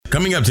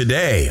Coming up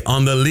today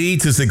on the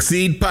Lead to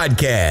Succeed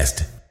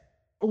podcast.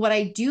 What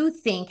I do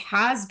think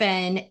has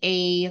been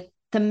a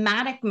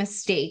thematic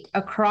mistake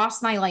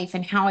across my life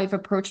and how I've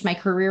approached my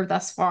career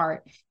thus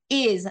far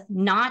is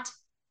not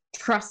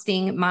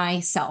trusting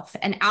myself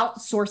and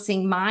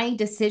outsourcing my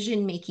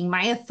decision-making,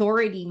 my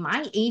authority,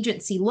 my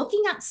agency,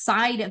 looking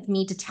outside of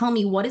me to tell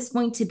me what is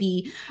going to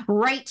be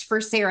right for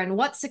Sarah and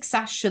what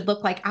success should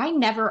look like. I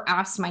never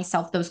asked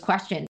myself those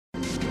questions.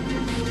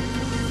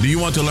 Do you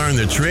want to learn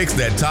the tricks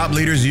that top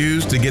leaders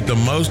use to get the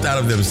most out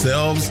of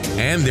themselves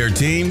and their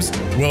teams?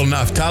 Well,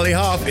 Naftali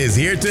Hoff is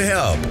here to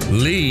help.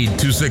 Lead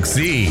to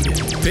Succeed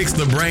picks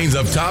the brains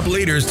of top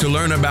leaders to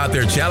learn about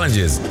their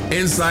challenges,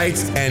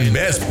 insights, and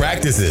best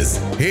practices.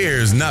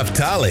 Here's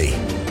Naftali.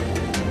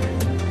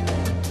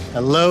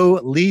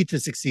 Hello, Lead to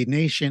Succeed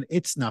Nation.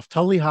 It's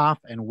Naftali Hoff,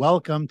 and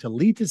welcome to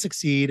Lead to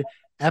Succeed,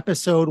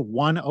 episode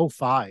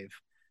 105.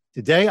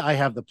 Today, I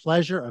have the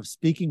pleasure of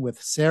speaking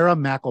with Sarah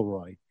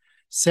McElroy.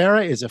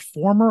 Sarah is a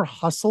former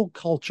hustle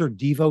culture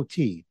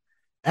devotee,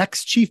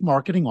 ex-chief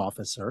marketing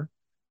officer,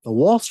 the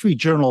Wall Street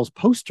Journal's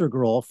poster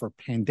girl for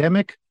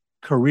pandemic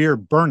career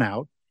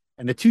burnout,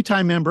 and a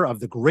two-time member of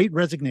the Great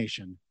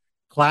Resignation,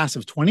 class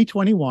of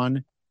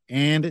 2021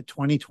 and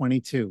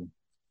 2022.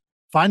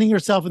 Finding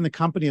herself in the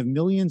company of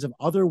millions of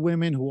other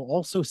women who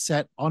also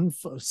set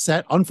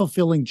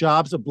unfulfilling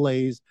jobs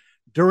ablaze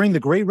during the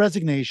Great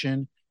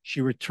Resignation,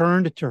 she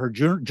returned to her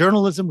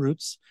journalism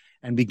roots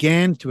and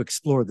began to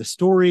explore the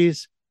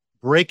stories,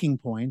 breaking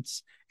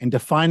points, and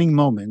defining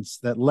moments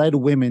that led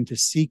women to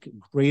seek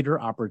greater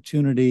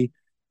opportunity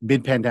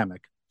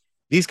mid-pandemic.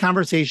 These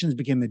conversations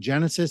became the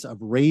genesis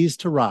of Raise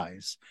to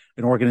Rise,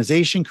 an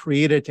organization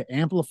created to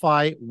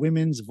amplify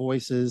women's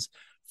voices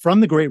from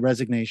the Great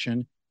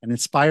Resignation and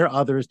inspire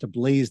others to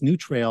blaze new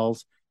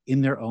trails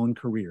in their own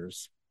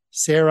careers.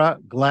 Sarah,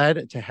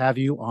 glad to have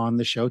you on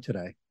the show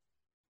today.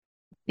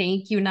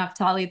 Thank you,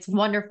 Naftali. It's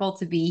wonderful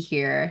to be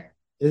here.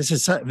 This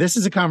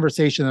is a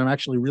conversation that I'm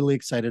actually really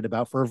excited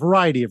about for a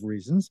variety of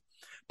reasons.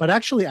 But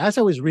actually, as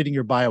I was reading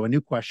your bio, a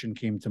new question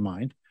came to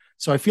mind.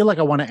 So I feel like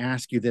I want to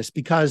ask you this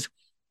because,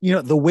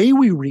 the way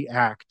we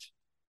react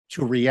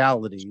to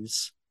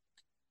realities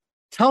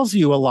tells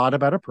you a lot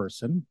about a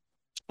person.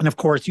 And of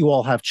course, you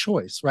all have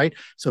choice, right?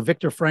 So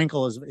Viktor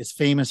Frankl is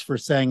famous for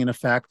saying, in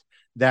effect,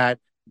 that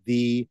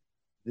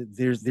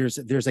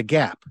there's a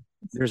gap.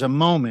 There's a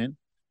moment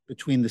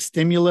between the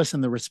stimulus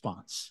and the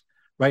response.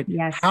 Right?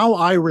 Yes. How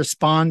I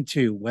respond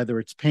to whether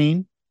it's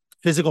pain,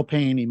 physical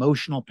pain,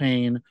 emotional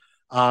pain,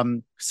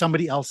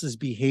 somebody else's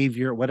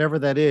behavior, whatever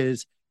that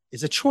is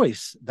a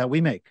choice that we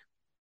make.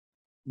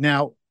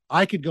 Now,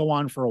 I could go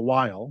on for a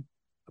while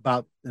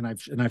about, and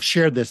I've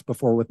shared this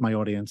before with my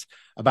audience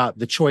about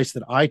the choice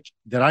that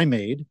I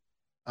made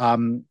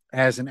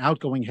as an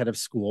outgoing head of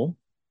school,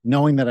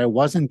 knowing that I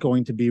wasn't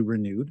going to be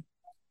renewed,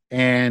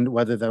 and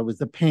whether that was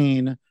the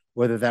pain,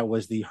 whether that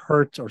was the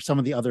hurt or some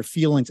of the other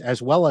feelings, as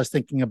well as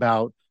thinking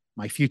about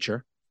my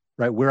future,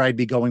 right? Where I'd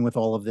be going with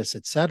all of this,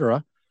 et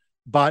cetera.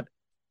 But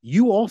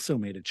you also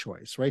made a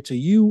choice, right? So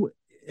you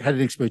had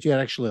an experience. You had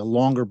actually a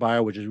longer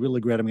bio, which is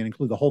really great. I'm going to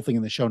include the whole thing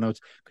in the show notes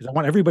because I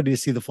want everybody to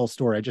see the full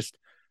story. I just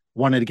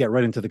wanted to get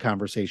right into the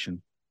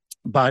conversation.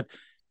 But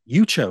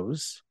you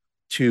chose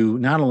to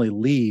not only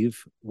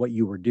leave what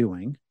you were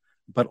doing,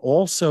 but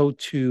also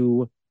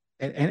to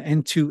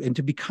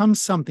become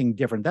something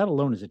different. That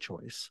alone is a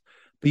choice.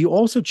 But you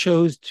also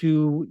chose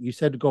to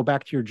go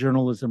back to your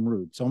journalism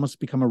roots, almost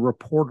become a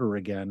reporter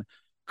again,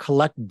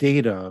 collect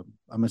data,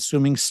 I'm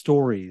assuming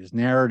stories,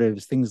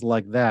 narratives, things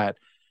like that,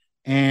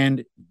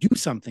 and do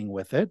something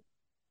with it.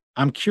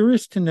 I'm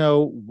curious to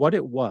know what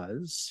it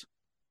was.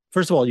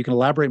 First of all, you can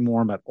elaborate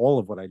more about all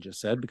of what I just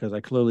said, because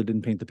I clearly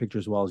didn't paint the picture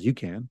as well as you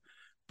can.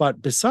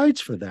 But besides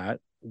for that,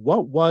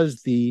 what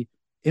was the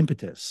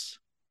impetus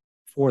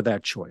for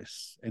that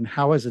choice? And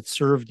how has it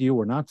served you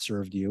or not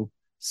served you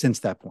since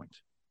that point?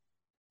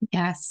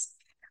 Yes,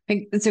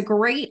 it's a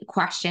great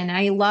question.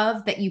 I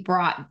love that you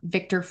brought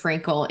Viktor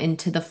Frankl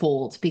into the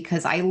fold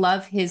because I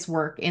love his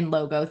work in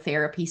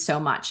logotherapy so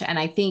much. And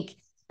I think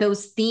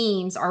those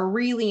themes are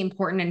really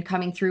important and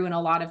coming through in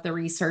a lot of the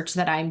research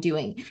that I'm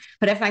doing.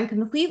 But if I'm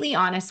completely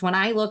honest, when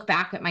I look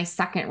back at my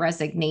second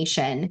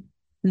resignation,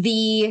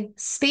 the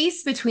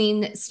space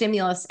between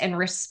stimulus and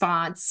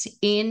response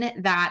in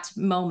that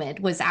moment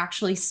was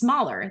actually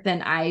smaller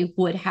than I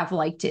would have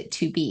liked it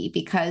to be,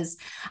 because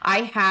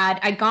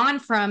I'd gone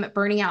from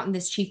burning out in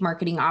this chief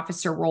marketing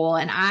officer role,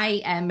 and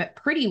I am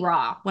pretty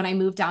raw when I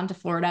moved down to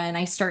Florida and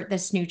I start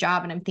this new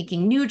job, and I'm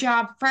thinking new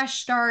job,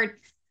 fresh start.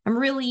 I'm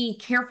really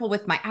careful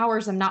with my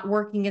hours. I'm not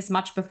working as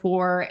much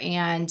before.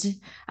 And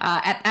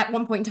at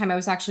one point in time, I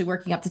was actually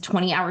working up to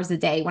 20 hours a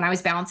day when I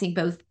was balancing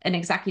both an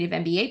executive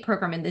MBA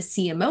program and this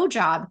CMO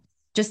job,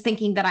 just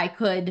thinking that I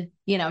could,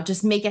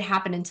 just make it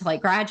happen until I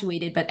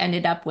graduated, but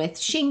ended up with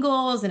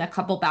shingles and a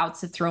couple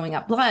bouts of throwing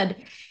up blood.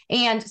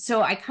 And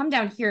so I come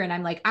down here and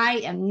I'm like, I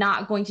am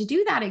not going to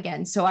do that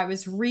again. So I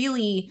was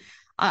really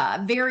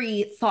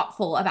very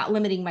thoughtful about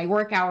limiting my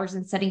work hours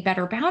and setting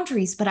better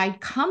boundaries. But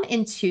I'd come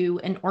into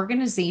an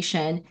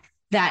organization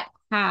that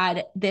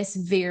had this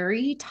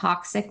very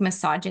toxic,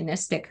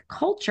 misogynistic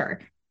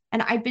culture.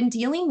 And I've been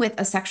dealing with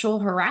a sexual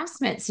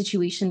harassment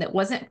situation that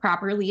wasn't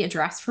properly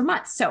addressed for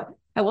months. So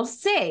I will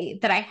say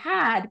that I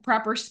had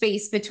proper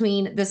space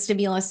between the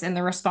stimulus and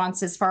the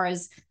response, as far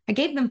as I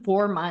gave them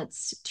 4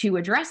 months to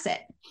address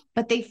it.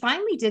 But they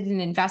finally did an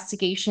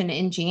investigation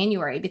in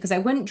January because I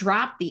wouldn't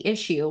drop the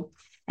issue.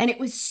 And it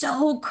was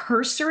so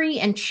cursory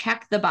and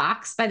check the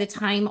box by the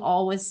time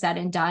all was said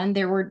and done.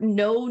 There were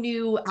no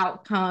new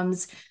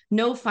outcomes,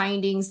 no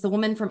findings. The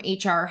woman from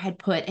HR had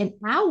put an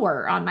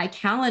hour on my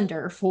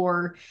calendar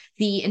for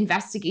the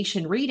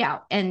investigation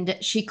readout. And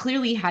she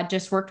clearly had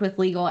just worked with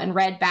legal and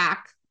read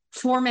back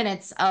 4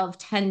 minutes of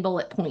 10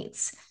 bullet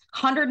points,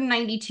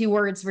 192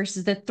 words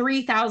versus the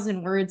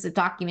 3,000 words of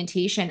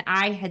documentation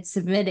I had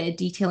submitted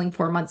detailing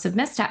 4 months of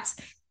missteps.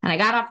 And I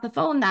got off the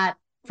phone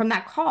from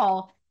that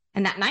call.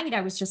 And that night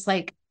I was just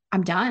like,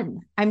 I'm done.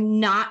 I'm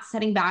not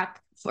setting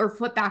back or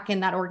foot back in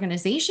that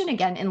organization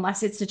again,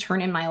 unless it's to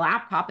turn in my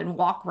laptop and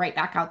walk right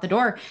back out the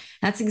door.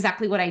 That's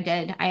exactly what I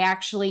did. I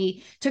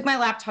actually took my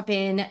laptop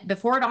in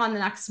before dawn the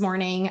next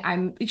morning.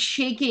 I'm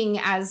shaking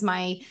as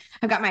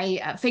I've got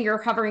my finger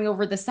hovering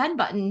over the send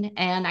button,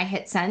 and I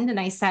hit send, and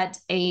I sent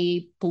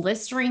a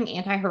blistering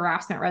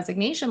anti-harassment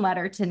resignation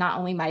letter to not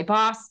only my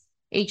boss,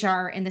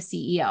 HR, and the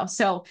CEO.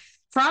 So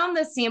from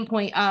the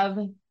standpoint of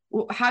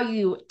how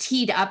you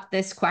teed up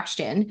this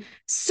question,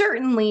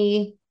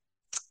 certainly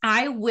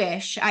I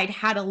wish I'd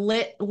had a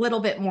little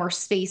bit more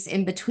space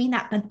in between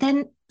that. But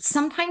then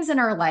sometimes in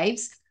our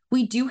lives,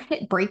 we do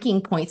hit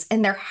breaking points,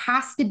 and there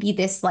has to be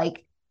this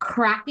like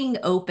cracking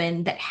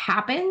open that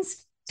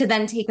happens to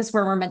then take us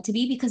where we're meant to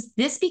be, because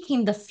this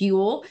became the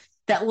fuel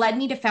that led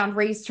me to found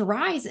Raise to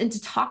Rise and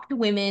to talk to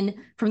women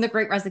from the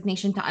Great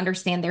Resignation to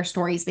understand their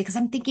stories. Because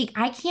I'm thinking,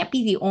 I can't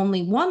be the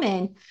only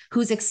woman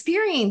who's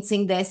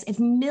experiencing this if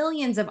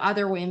millions of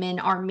other women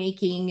are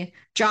making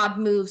job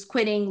moves,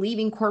 quitting,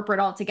 leaving corporate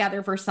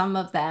altogether for some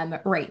of them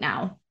right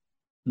now.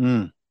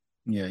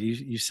 Yeah,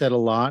 you said a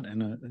lot,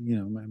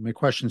 and my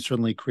question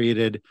certainly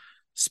created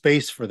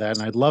space for that.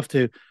 And I'd love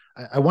to.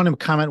 I want to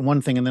comment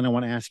one thing, and then I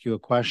want to ask you a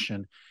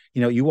question.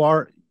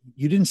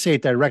 You didn't say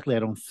it directly, I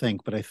don't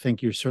think, but I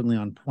think you're certainly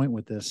on point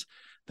with this,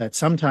 that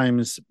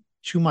sometimes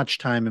too much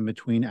time in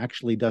between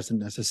actually doesn't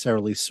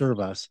necessarily serve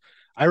us.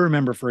 I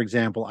remember, for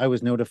example, I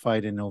was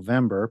notified in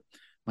November.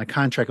 My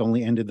contract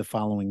only ended the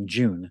following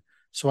June.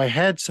 So I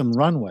had some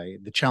runway.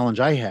 The challenge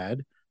I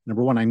had,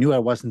 number one, I knew I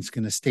wasn't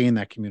going to stay in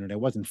that community. I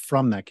wasn't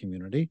from that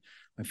community.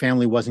 My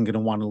family wasn't going to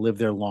want to live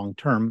there long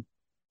term.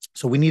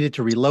 So we needed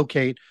to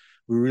relocate.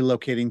 We were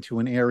relocating to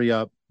an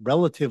area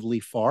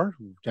relatively far,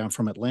 down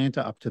from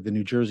Atlanta up to the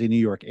New Jersey, New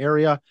York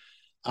area.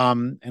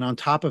 And on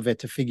top of it,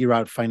 to figure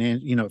out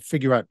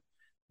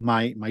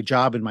my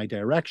job and my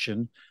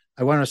direction,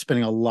 I wound up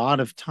spending a lot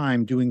of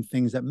time doing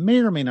things that may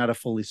or may not have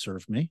fully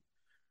served me,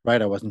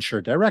 right? I wasn't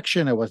sure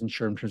direction. I wasn't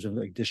sure in terms of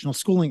additional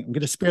schooling. I'm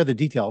going to spare the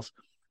details.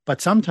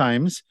 But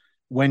sometimes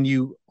when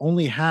you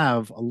only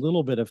have a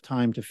little bit of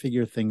time to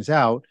figure things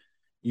out,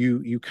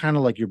 you kind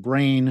of like your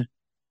brain,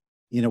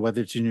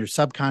 whether it's in your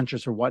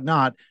subconscious or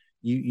whatnot,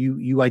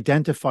 you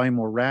identify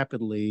more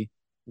rapidly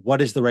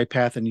what is the right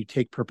path, and you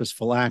take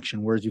purposeful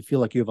action. Whereas you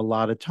feel like you have a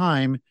lot of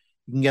time,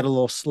 you can get a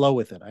little slow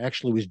with it. I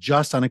actually was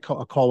just on a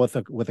call with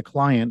a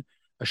client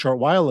a short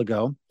while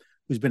ago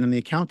who's been in the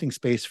accounting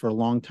space for a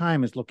long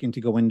time, is looking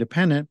to go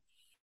independent.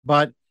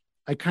 But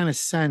I kind of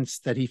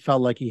sensed that he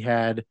felt like he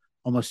had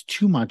almost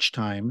too much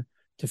time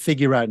to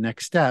figure out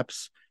next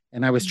steps.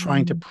 And I was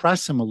trying to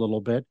press him a little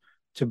bit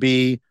to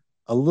be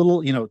a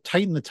little,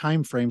 tighten the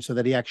time frame so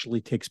that he actually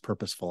takes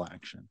purposeful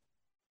action.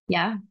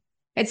 Yeah.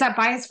 It's that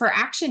bias for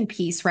action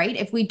piece, right?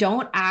 If we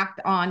don't act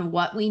on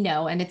what we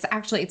know, and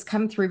it's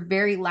come through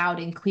very loud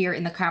and clear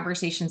in the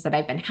conversations that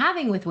I've been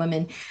having with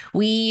women,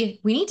 we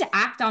need to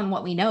act on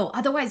what we know.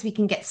 Otherwise we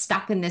can get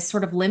stuck in this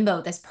sort of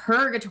limbo, this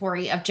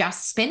purgatory of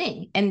just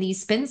spinning, and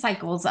these spin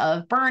cycles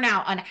of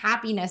burnout,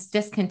 unhappiness,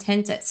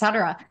 discontent,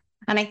 etc.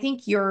 And I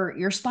think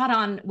you're spot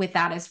on with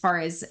that as far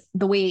as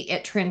the way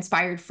it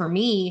transpired for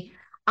me.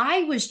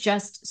 I was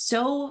just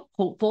so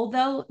hopeful,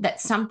 though,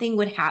 that something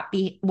would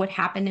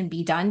happen and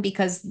be done,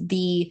 because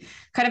the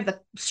kind of the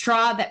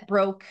straw that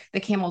broke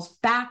the camel's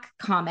back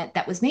comment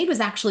that was made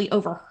was actually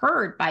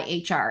overheard by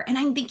HR. And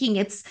I'm thinking,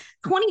 it's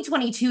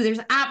 2022.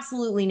 There's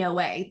absolutely no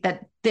way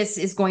that this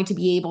is going to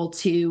be able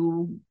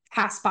to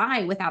pass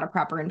by without a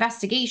proper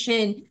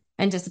investigation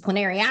and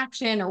disciplinary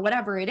action or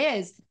whatever it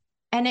is.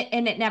 And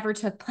it never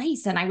took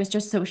place. And I was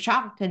just so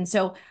shocked. And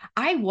so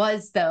I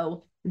was,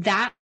 though,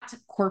 that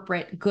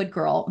corporate good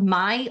girl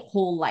my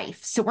whole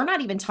life. So we're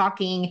not even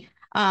talking,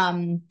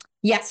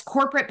 yes,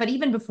 corporate, but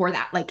even before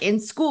that, like in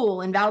school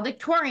and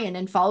valedictorian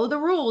and follow the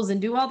rules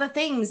and do all the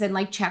things and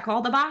like check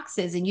all the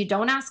boxes, and you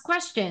don't ask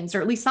questions,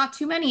 or at least not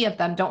too many of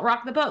them, don't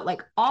rock the boat,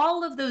 like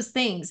all of those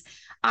things.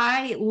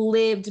 I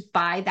lived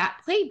by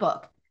that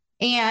playbook.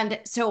 And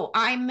so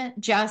I'm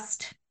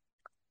just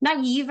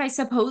naive, I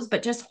suppose,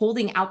 but just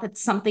holding out that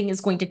something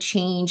is going to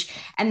change.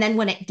 And then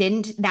when it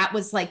didn't, that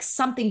was like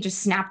something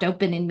just snapped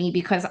open in me,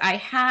 because I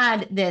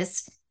had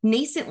this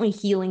nascently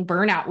healing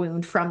burnout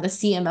wound from the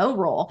CMO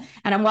role.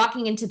 And I'm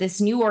walking into this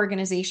new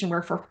organization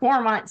where for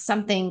 4 months,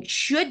 something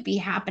should be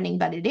happening,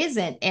 but it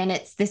isn't. And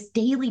it's this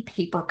daily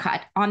paper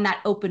cut on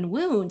that open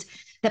wound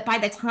that by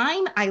the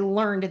time I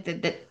learned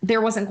that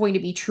there wasn't going to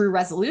be true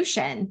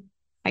resolution,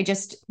 I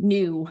just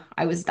knew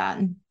I was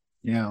done.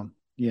 Yeah.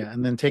 Yeah.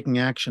 And then taking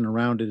action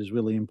around it is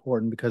really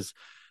important because,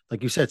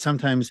 like you said,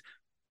 sometimes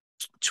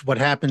what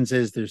happens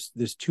is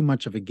there's too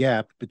much of a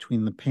gap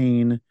between the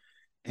pain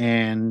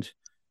and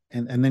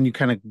then you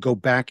kind of go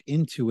back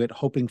into it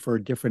hoping for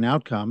a different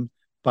outcome.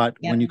 But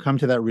when you come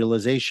to that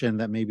realization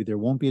that maybe there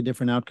won't be a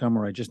different outcome,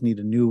 or I just need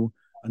a new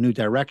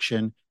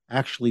direction,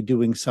 actually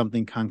doing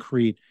something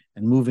concrete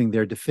and moving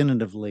there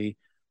definitively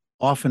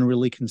often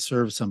really can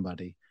serve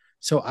somebody.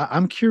 So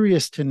I'm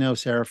curious to know,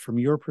 Sarah, from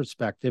your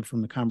perspective,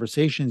 from the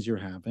conversations you're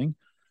having,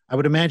 I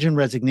would imagine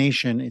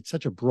resignation, it's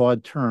such a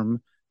broad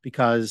term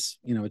because,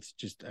 it's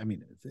just, I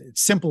mean,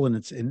 it's simple in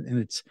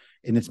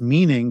its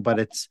meaning, but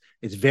it's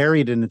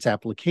varied in its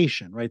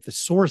application, right? The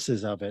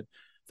sources of it,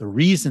 the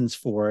reasons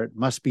for it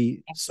must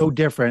be so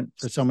different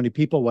for so many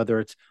people, whether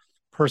it's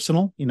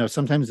personal,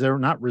 sometimes they're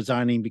not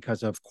resigning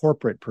because of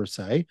corporate per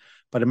se,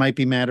 but it might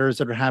be matters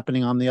that are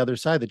happening on the other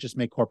side that just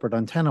make corporate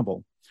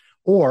untenable.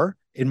 Or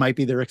it might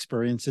be their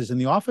experiences in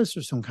the office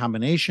or some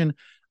combination.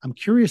 I'm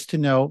curious to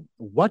know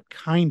what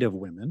kind of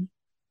women,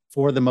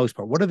 for the most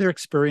part, what are their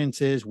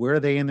experiences? Where are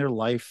they in their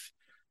life?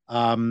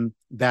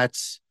 That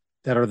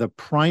are the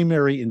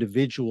primary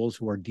individuals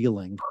who are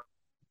dealing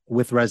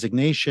with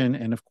resignation.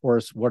 And of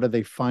course, what are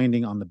they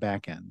finding on the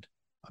back end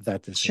of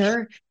that decision?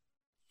 Sure.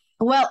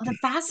 Well, the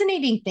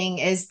fascinating thing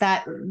is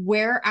that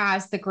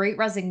whereas the Great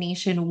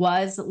Resignation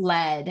was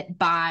led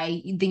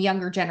by the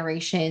younger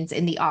generations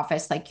in the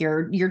office, like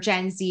your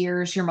Gen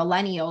Zers, your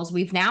millennials,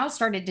 we've now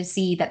started to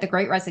see that the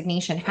Great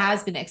Resignation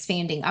has been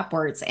expanding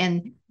upwards.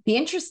 And the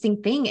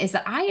interesting thing is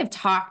that I have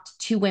talked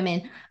to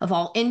women of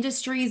all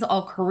industries,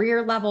 all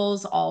career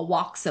levels, all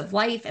walks of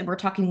life, and we're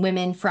talking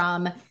women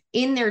from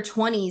in their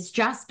 20s,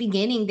 just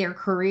beginning their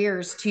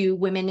careers, to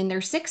women in their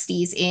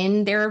 60s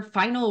in their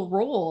final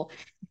role.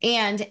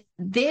 And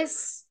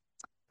this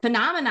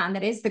phenomenon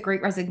that is the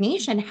Great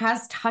Resignation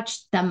has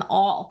touched them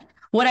all.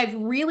 What I've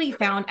really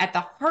found at the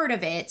heart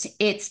of it,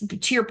 it's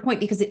to your point,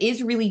 because it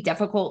is really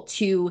difficult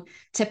to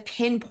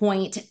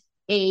pinpoint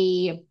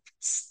a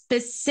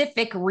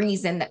specific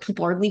reason that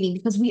people are leaving,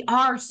 because we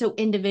are so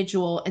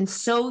individual and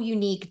so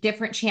unique,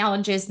 different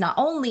challenges, not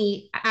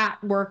only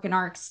at work and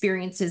our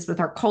experiences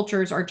with our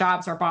cultures, our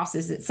jobs, our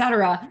bosses, et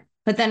cetera,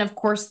 but then of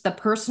course the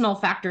personal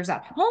factors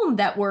at home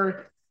that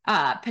were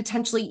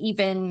potentially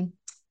even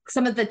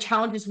some of the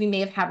challenges we may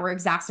have had were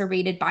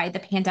exacerbated by the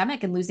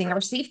pandemic and losing our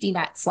safety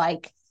nets,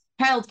 like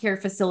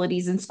childcare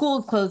facilities and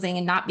schools closing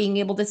and not being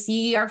able to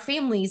see our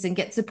families and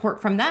get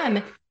support from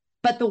them.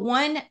 But the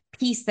one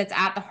piece that's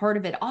at the heart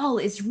of it all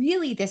is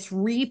really this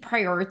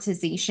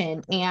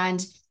reprioritization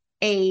and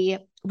a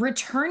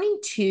returning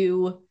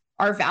to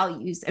our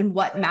values and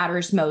what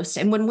matters most.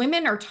 And when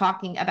women are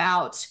talking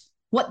about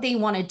what they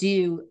want to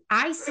do,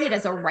 I see it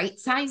as a right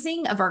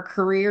sizing of our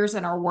careers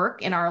and our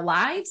work and our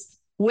lives,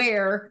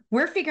 where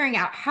we're figuring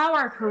out how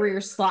our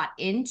careers slot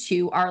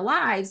into our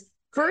lives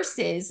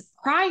versus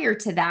prior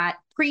to that,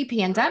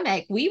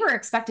 pre-pandemic, we were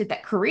expected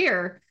that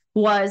career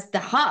was the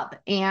hub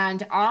and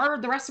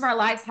the rest of our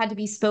lives had to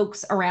be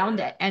spokes around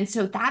it. And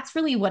so that's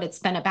really what it's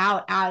been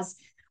about, as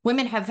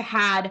women have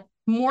had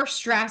more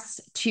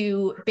stress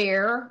to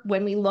bear.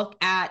 When we look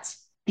at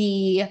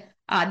the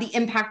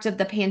impact of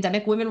the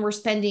pandemic, women were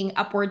spending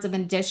upwards of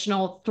an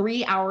additional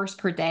 3 hours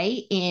per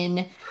day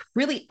in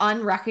really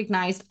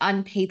unrecognized,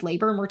 unpaid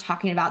labor. And we're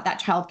talking about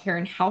that childcare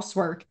and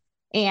housework.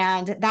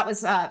 And that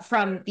was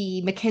from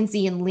the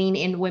McKinsey and Lean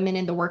In Women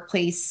in the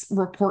Workplace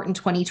report in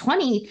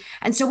 2020.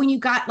 And so when you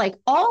got like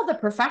all the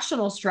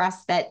professional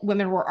stress that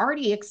women were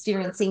already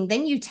experiencing,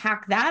 then you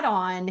tack that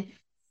on,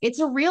 it's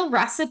a real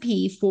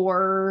recipe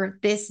for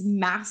this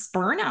mass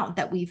burnout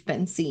that we've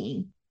been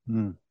seeing.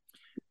 Mm.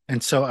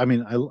 And so, I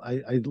mean,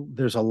 I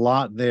there's a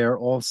lot there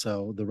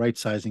also. The right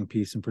sizing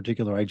piece in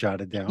particular, I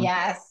jotted down.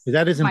 Yes,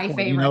 that is important.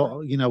 My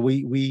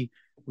favorite.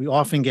 We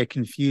often get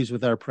confused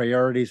with our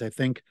priorities. I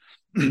think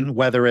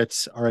whether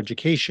it's our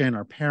education,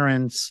 our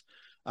parents,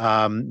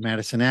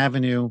 Madison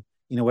Avenue,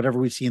 whatever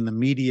we see in the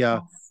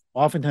media,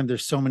 oftentimes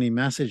there's so many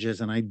messages.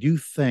 And I do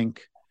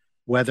think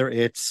whether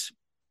it's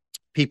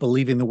people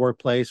leaving the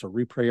workplace or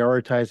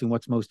reprioritizing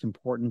what's most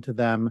important to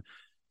them,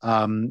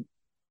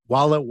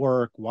 while at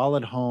work, while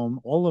at home,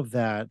 all of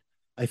that,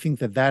 I think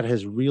that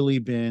has really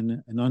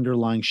been an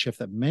underlying shift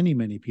that many,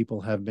 many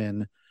people have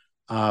been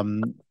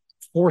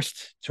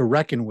forced to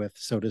reckon with,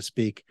 so to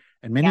speak.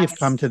 And many have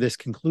come to this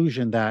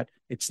conclusion that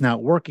it's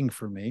not working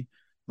for me.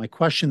 My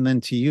question then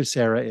to you,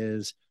 Sarah,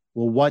 is,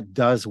 well, what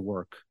does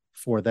work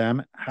for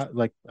them?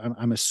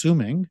 I'm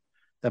assuming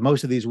that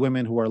most of these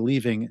women who are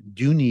leaving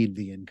do need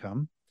the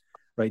income,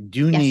 right?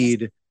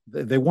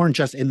 They weren't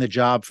just in the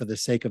job for the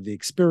sake of the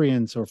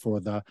experience or for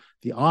the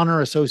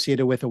honor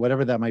associated with it,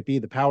 whatever that might be,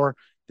 the power.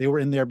 They were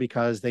in there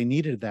because they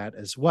needed that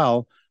as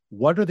well.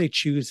 What are they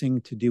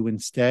choosing to do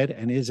instead?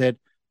 And is it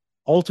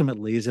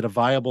ultimately, is it a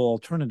viable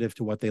alternative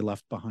to what they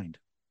left behind?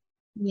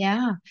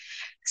 Yeah.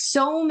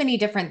 So many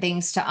different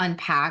things to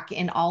unpack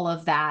in all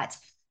of that.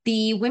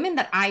 The women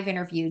that I've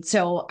interviewed,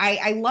 so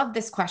I love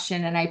this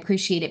question and I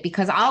appreciate it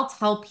because I'll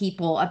tell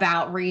people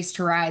about Raise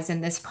to Rise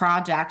in this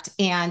project.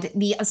 And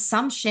the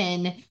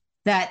assumption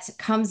that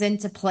comes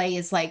into play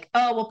is like,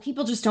 oh, well,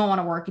 people just don't want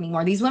to work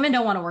anymore. These women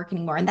don't want to work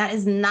anymore. And that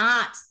is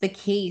not the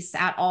case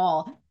at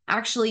all.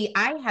 Actually,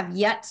 I have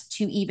yet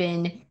to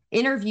even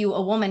interview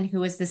a woman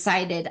who has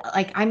decided,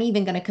 like, I'm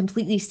even going to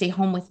completely stay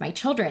home with my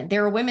children.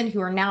 There are women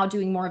who are now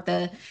doing more of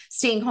the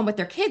staying home with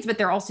their kids, but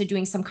they're also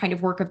doing some kind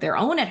of work of their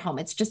own at home.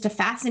 It's just a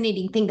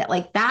fascinating thing that,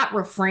 like, that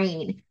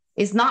refrain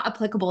is not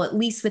applicable, at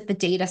least with the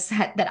data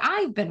set that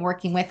I've been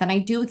working with. And I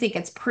do think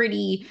it's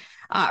pretty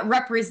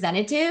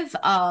representative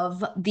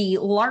of the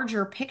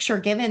larger picture,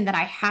 given that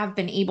I have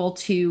been able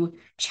to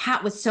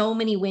chat with so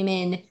many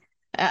women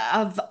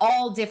of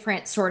all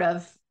different sort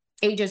of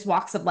ages,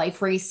 walks of life,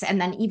 race, and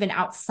then even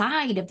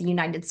outside of the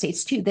United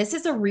States too. This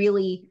is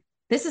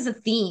a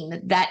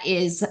theme that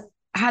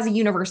has a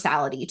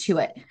universality to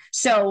it.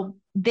 So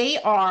they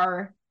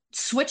are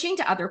switching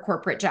to other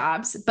corporate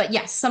jobs, but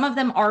yes, some of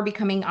them are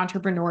becoming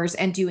entrepreneurs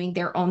and doing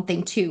their own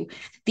thing too.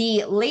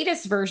 The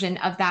latest version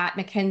of that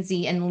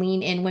McKinsey and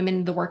Lean In Women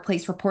in the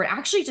Workplace report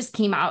actually just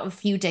came out a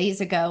few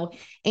days ago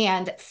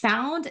and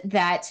found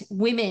that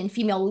women,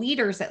 female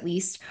leaders at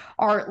least,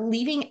 are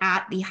leaving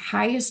at the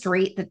highest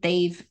rate that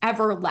they've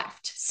ever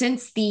left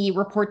since the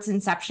report's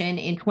inception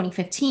in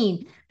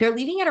 2015. They're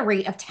leaving at a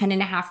rate of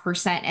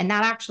 10.5%. And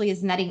that actually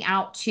is netting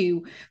out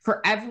to,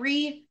 for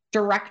every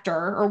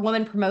director or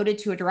woman promoted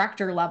to a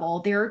director level,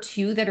 there are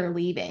two that are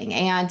leaving.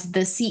 And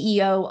the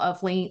CEO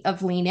of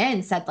Lean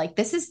In said, like,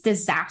 this is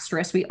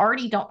disastrous. We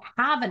already don't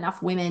have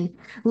enough women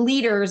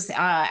leaders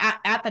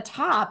at the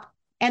top.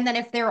 And then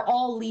if they're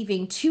all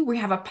leaving too, we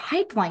have a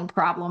pipeline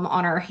problem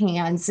on our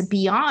hands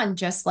beyond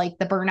just like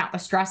the burnout, the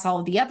stress, all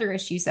of the other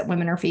issues that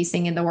women are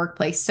facing in the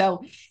workplace.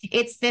 So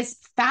it's this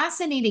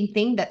fascinating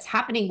thing that's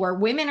happening where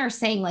women are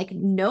saying, like,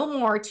 no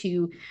more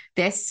to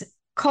this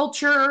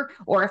culture,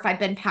 or if I've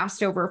been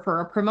passed over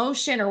for a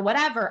promotion or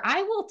whatever,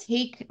 I will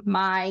take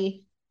my,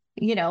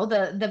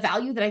 the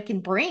value that I can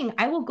bring,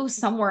 I will go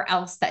somewhere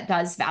else that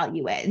does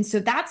value it. And so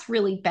that's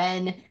really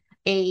been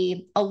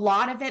a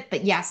lot of it.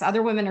 But yes,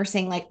 other women are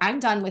saying, like, I'm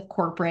done with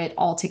corporate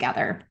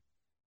altogether.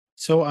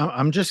 So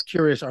I'm just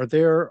curious, are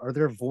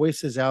there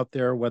voices out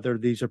there, whether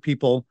these are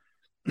people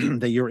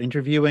that you're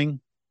interviewing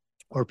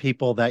or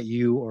people that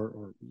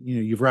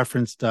you've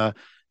referenced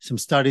some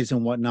studies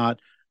and whatnot?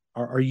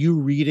 Are you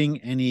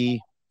reading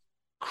any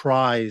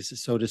cries,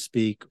 so to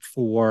speak,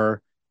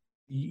 for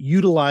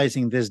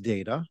utilizing this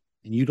data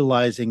and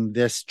utilizing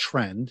this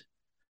trend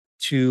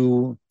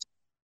to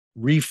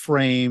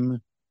reframe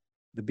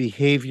the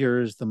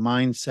behaviors, the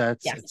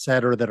mindsets, Yes. et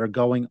cetera, that are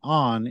going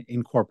on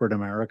in corporate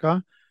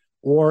America?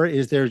 Or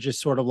is there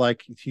just sort of,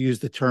 like, to use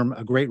the term,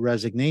 a great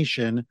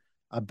resignation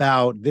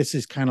about this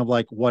is kind of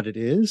like what it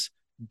is?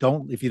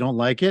 If you don't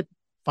like it,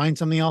 find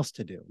something else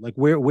to do. Like,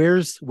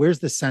 where's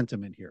the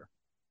sentiment here?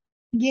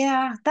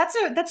 Yeah,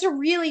 that's a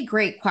really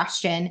great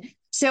question.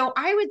 So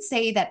I would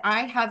say that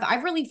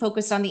I've really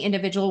focused on the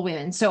individual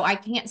women. So I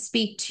can't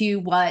speak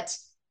to what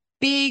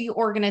big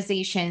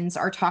organizations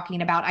are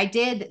talking about. I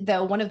did,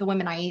 though, one of the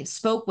women I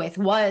spoke with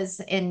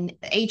was an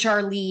HR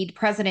lead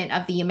president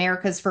of the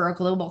Americas for a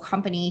global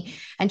company,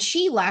 and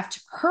she left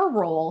her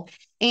role.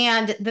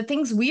 And the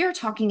things we are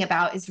talking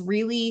about is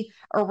really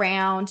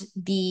around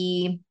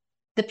the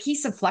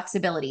piece of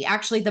flexibility.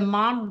 Actually, the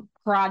Mom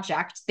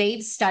Project,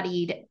 they've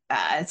studied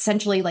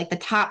essentially like the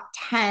top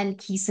 10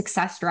 key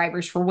success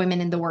drivers for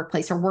women in the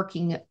workplace, or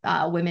working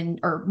women,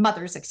 or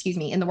mothers, excuse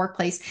me, in the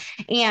workplace.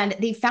 And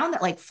they found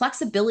that, like,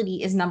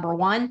 flexibility is number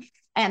one.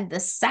 And the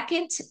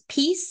second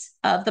piece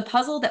of the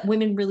puzzle that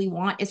women really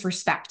want is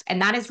respect.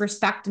 And that is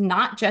respect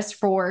not just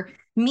for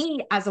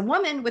me as a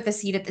woman with a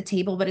seat at the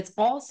table, but it's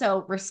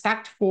also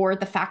respect for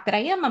the fact that I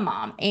am a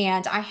mom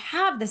and I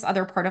have this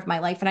other part of my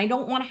life and I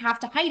don't want to have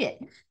to hide it.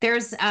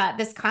 There's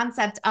this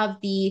concept of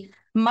the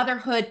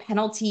motherhood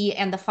penalty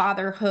and the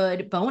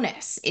fatherhood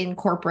bonus in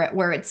corporate,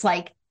 where it's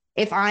like,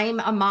 if I'm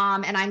a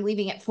mom and I'm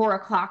leaving at 4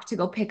 o'clock to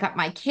go pick up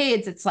my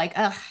kids, it's like,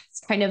 it's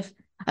kind of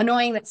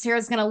annoying that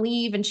Sarah's going to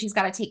leave and she's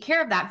got to take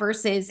care of that,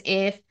 versus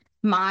if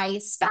my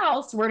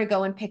spouse were to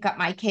go and pick up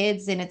my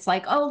kids and it's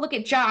like, oh, look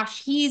at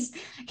Josh, he's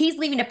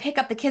leaving to pick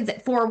up the kids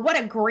at 4, what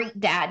a great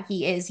dad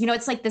he is.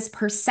 It's like this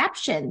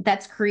perception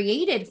that's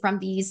created from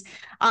these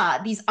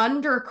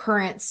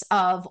undercurrents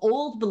of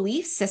old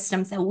belief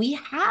systems that we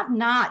have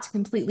not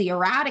completely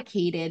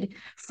eradicated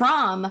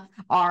from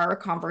our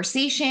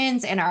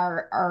conversations and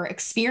our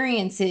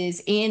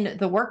experiences in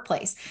the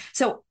workplace.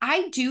 So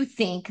I do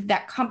think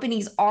that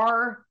companies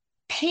are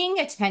paying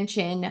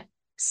attention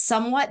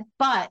somewhat,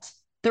 but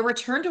the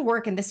return to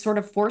work and this sort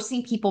of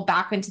forcing people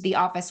back into the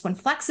office when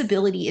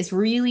flexibility is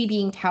really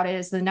being touted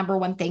as the number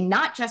one thing,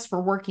 not just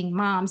for working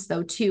moms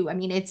though too. I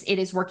mean, it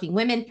is working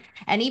women,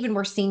 and even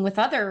we're seeing with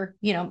other,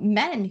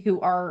 men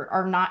who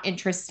are not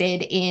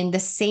interested in the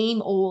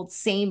same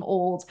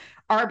old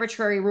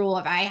arbitrary rule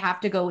of I have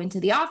to go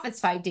into the office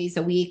 5 days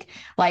a week.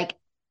 Like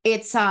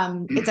it's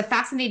a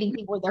fascinating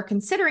thing where they're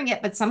considering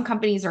it, but some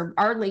companies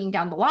are laying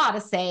down the law to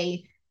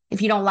say,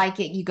 if you don't like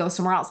it, you go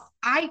somewhere else.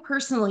 I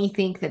personally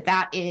think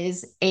that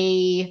is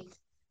a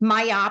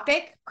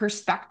myopic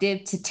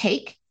perspective to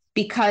take,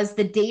 because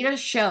the data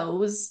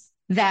shows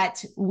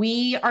that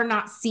we are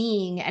not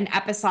seeing an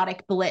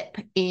episodic blip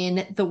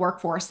in the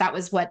workforce. That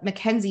was what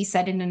McKinsey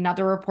said in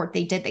another report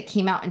they did that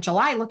came out in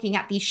July, looking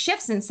at these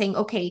shifts and saying,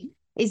 okay,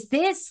 is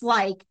this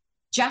like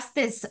just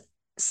this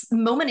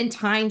moment in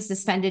time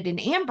suspended in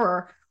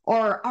amber,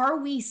 or are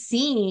we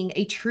seeing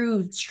a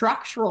true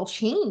structural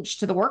change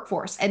to the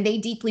workforce? And they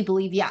deeply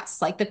believe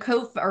yes. Like the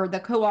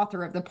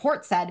co-author of the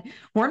report said,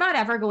 we're not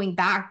ever going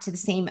back to the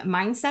same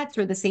mindsets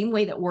or the same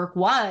way that work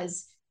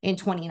was in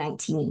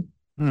 2019.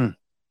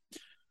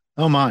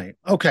 Oh my.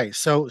 Okay.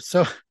 So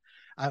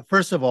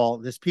first of all,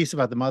 this piece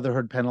about the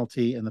motherhood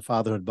penalty and the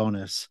fatherhood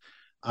bonus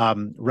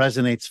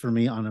resonates for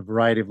me on a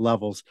variety of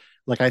levels.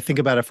 Like I think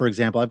about it, for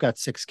example, I've got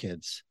 6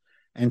 kids.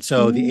 And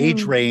so the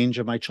age range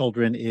of my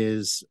children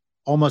is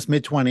almost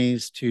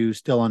mid-20s to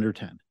still under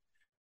 10.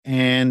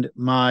 And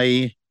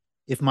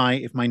if my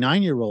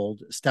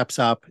 9-year-old steps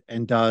up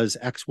and does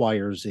X, Y,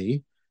 or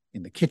Z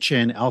in the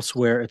kitchen,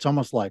 elsewhere, it's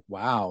almost like,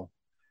 wow,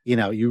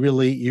 you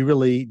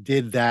really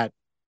did that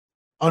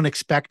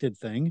unexpected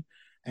thing.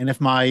 And if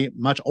my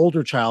much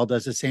older child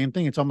does the same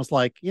thing, it's almost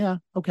like, yeah,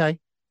 okay,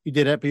 you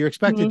did it, but you're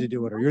expected to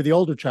do it, or you're the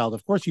older child.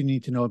 Of course, you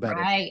need to know about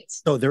it.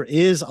 So there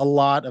is a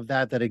lot of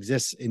that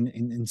exists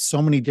in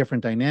so many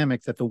different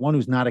dynamics, that the one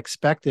who's not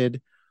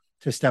expected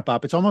to step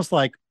up, it's almost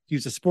like, to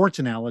use a sports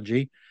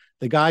analogy,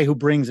 the guy who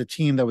brings a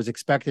team that was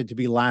expected to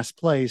be last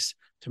place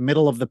to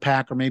middle of the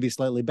pack or maybe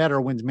slightly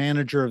better wins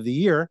manager of the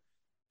year.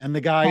 And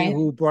the guy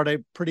who brought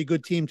a pretty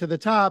good team to the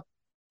top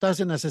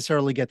doesn't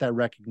necessarily get that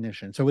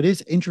recognition. So it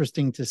is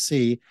interesting to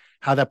see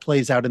how that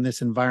plays out in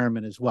this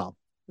environment as well.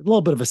 A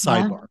little bit of a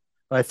sidebar,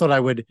 but I thought I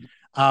would.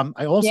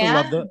 I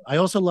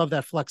also love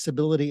that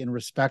flexibility and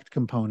respect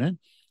component,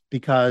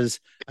 because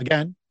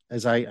again,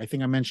 as I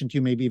think I mentioned to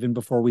you, maybe even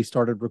before we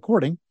started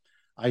recording,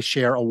 I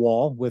share a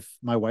wall with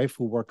my wife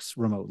who works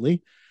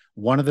remotely.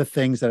 One of the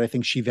things that I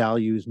think she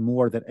values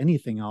more than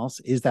anything else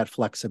is that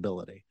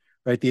flexibility,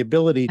 right? The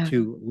ability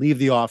to leave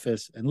the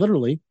office and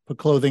literally put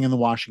clothing in the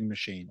washing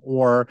machine,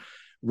 or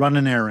run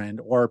an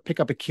errand, or pick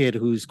up a kid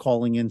who's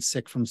calling in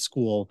sick from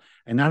school,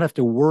 and not have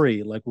to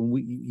worry. Like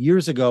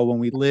years ago when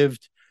we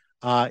lived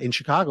in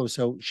Chicago,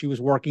 so she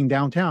was working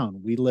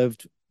downtown. We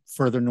lived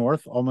further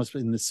north, almost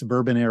in the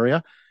suburban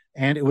area.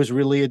 And it was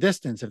really a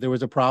distance. If there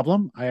was a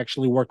problem, I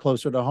actually worked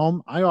closer to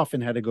home. I often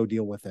had to go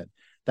deal with it.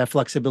 That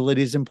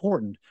flexibility is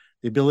important.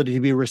 The ability to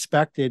be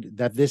respected,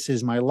 that this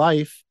is my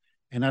life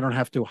and I don't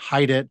have to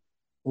hide it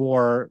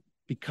or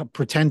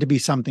pretend to be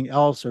something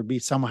else or be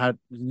somehow,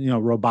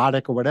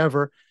 robotic or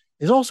whatever,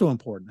 is also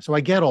important. So I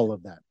get all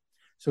of that.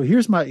 So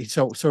here's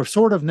so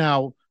sort of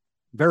now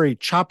very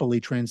choppily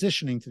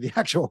transitioning to the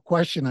actual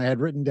question I had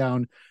written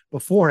down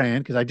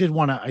beforehand, because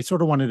I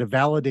sort of wanted to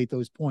validate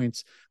those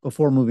points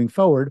before moving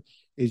forward,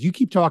 is you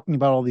keep talking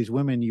about all these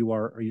women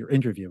you're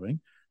interviewing.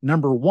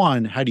 Number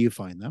one, how do you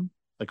find them?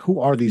 Like,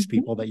 who are these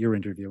people that you're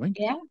interviewing?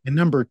 Yeah. And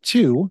number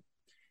two,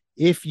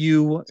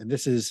 and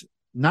this is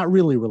not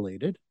really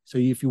related, so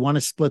if you want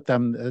to split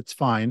them, that's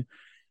fine.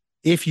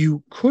 If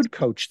you could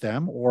coach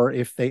them, or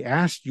if they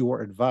asked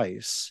your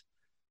advice,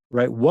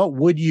 right, what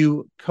would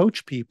you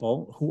coach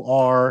people who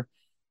are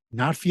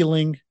not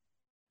feeling,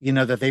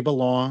 that they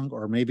belong,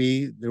 or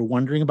maybe they're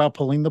wondering about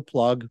pulling the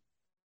plug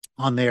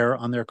on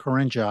their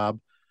current job?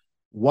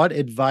 What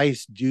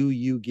advice do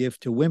you give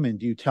to women?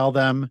 Do you tell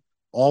them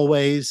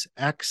always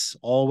X,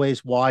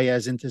 always Y,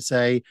 as in to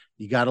say,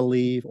 you got to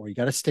leave, or you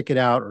got to stick it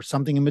out, or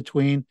something in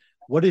between?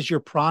 What is your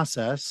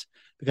process?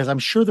 Because I'm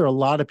sure there are a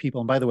lot of people,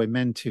 and by the way,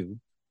 men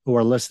too, who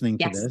are listening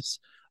to this.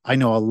 I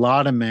know a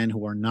lot of men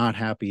who are not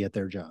happy at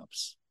their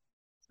jobs.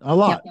 A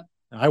lot. Yep.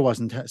 I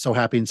wasn't so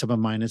happy in some of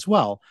mine as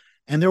well.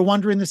 And they're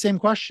wondering the same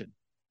question.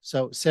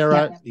 So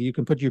Sarah, you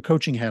can put your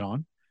coaching hat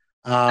on.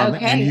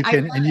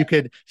 And you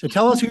could, so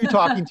tell us who you're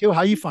talking to,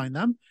 how you find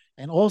them,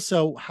 and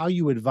also how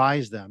you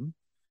advise them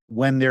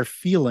when they're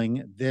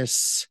feeling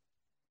this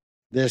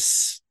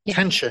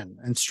tension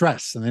and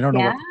stress and they don't know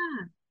what to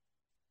do.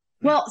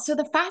 Well, so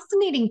the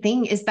fascinating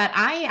thing is that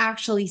I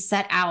actually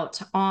set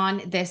out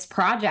on this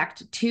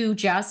project to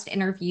just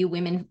interview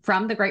women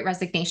from the Great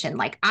Resignation.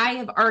 Like, I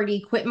have already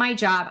quit my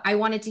job. I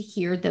wanted to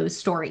hear those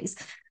stories.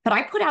 But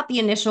I put out the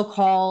initial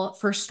call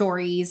for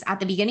stories at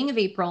the beginning of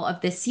April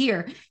of this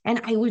year. And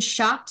I was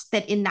shocked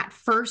that in that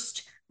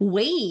first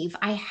wave,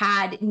 I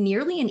had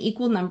nearly an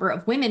equal number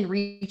of women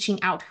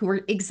reaching out who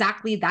were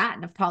exactly that,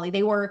 Naftali.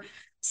 They were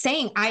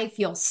saying, I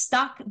feel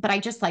stuck, but I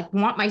just like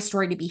want my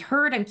story to be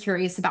heard. I'm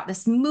curious about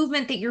this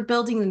movement that you're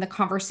building and the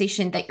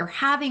conversation that you're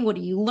having. What are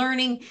you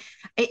learning?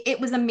 It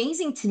was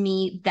amazing to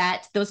me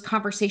that those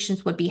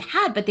conversations would be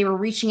had, but they were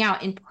reaching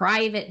out in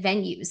private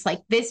venues.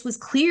 Like this was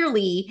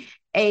clearly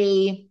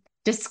a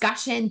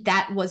discussion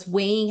that was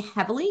weighing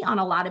heavily on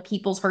a lot of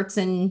people's hearts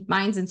and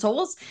minds and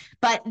souls,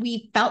 but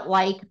they felt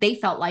like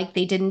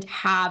they didn't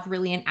have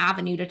really an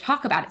avenue to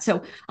talk about it.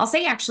 So I'll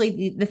say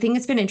actually the thing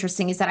that's been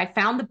interesting is that I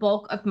found the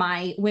bulk of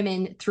my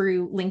women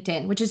through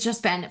LinkedIn, which has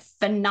just been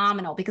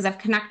phenomenal because I've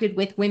connected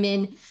with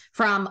women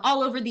from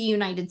all over the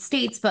United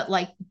States, but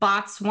like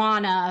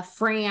Botswana,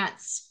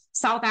 France,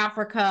 South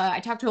Africa.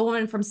 I talked to a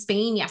woman from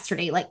Spain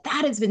yesterday. Like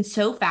that has been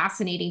so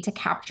fascinating to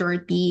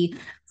capture the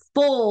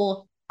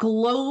full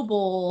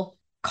global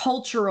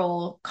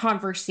cultural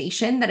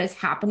conversation that is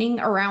happening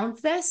around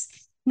this.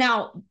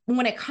 Now,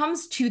 when it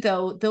comes to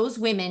those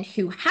women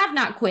who have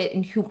not quit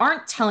and who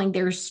aren't telling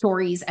their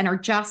stories and are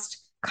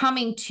just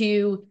coming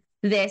to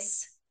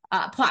this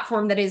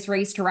platform that is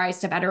Race to Rise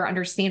to better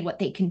understand what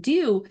they can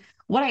do,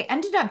 what I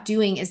ended up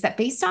doing is that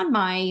based on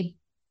my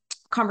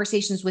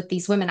conversations with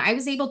these women, I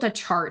was able to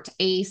chart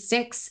a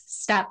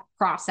 6-step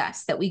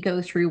process that we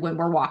go through when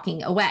we're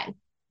walking away.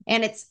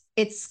 And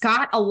it's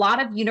got a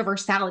lot of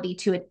universality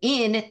to it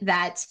in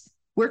that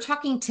we're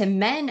talking to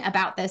men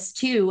about this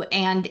too.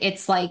 And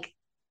it's like,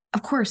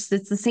 of course,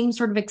 it's the same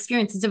sort of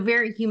experience. It's a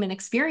very human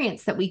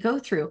experience that we go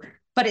through,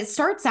 but it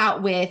starts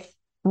out with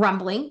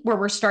rumbling, where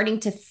we're starting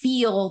to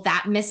feel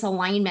that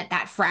misalignment,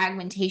 that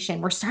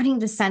fragmentation. We're starting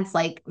to sense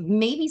like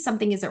maybe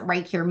something isn't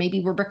right here. Maybe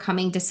we're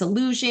becoming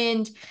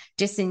disillusioned,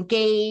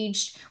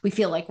 disengaged. We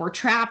feel like we're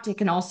trapped. It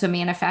can also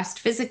manifest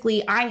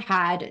physically. I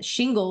had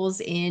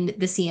shingles in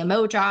the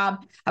CMO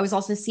job. I was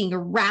also seeing a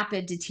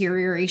rapid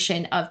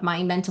deterioration of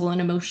my mental and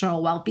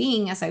emotional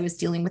well-being as I was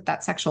dealing with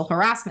that sexual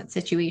harassment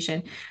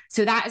situation.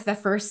 So that is the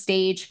first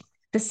stage.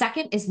 The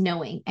second is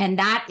knowing, and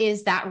that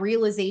is that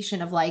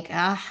realization of like,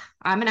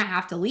 I'm going to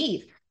have to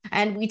leave.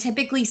 And we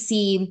typically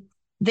see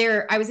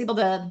I was able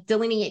to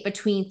delineate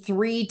between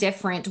 3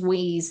 different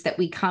ways that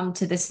we come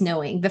to this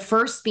knowing. The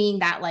first being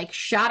that like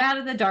shot out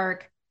of the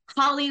dark,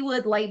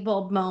 Hollywood light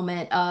bulb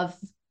moment of,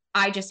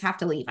 I just have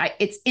to leave.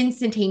 It's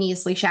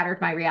instantaneously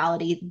shattered my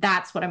reality.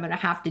 That's what I'm going to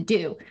have to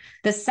do.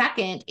 The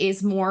second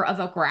is more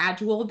of a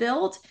gradual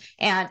build.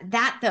 And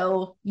that,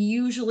 though,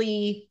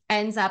 usually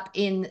ends up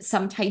in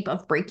some type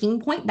of breaking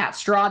point, that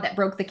straw that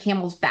broke the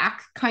camel's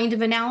back kind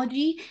of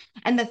analogy.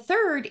 And the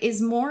third is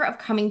more of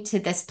coming to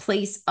this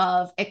place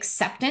of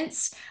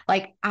acceptance.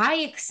 Like, I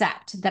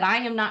accept that I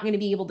am not going to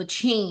be able to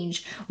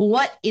change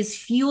what is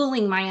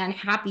fueling my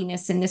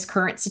unhappiness in this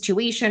current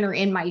situation or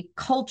in my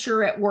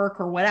culture at work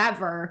or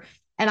whatever.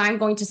 And I'm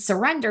going to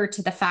surrender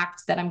to the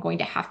fact that I'm going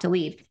to have to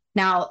leave.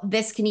 Now,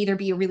 this can either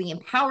be a really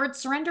empowered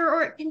surrender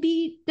or it can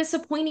be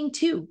disappointing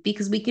too,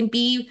 because we can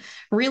be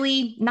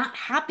really not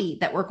happy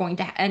that we're going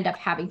to end up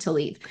having to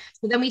leave.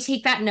 So then we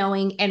take that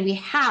knowing and we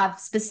have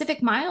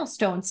specific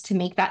milestones to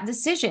make that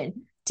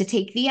decision, to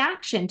take the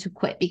action to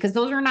quit, because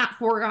those are not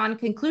foregone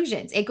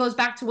conclusions. It goes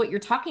back to what you're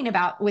talking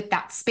about with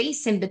that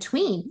space in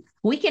between.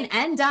 We can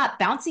end up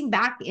bouncing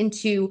back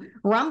into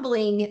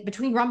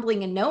between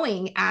rumbling and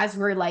knowing as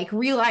we're like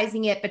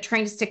realizing it, but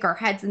trying to stick our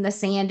heads in the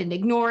sand and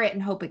ignore it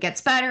and hope it gets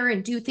better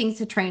and do things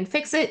to try and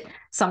fix it.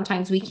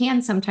 Sometimes we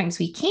can, sometimes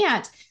we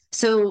can't.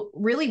 So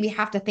really we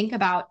have to think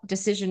about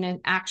decision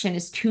and action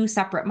as 2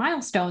 separate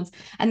milestones.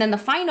 And then the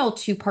final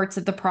 2 parts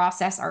of the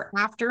process are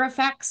after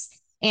effects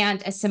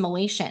and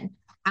assimilation.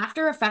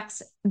 After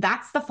effects,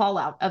 that's the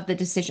fallout of the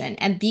decision.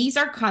 And these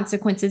are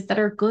consequences that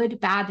are good,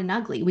 bad, and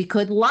ugly. We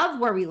could love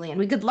where we land.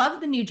 We could love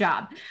the new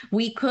job.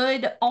 We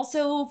could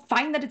also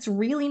find that it's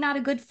really not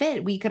a good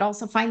fit. We could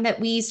also find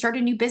that we start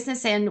a new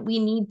business and we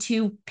need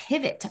to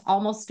pivot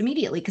almost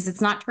immediately because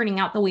it's not turning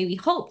out the way we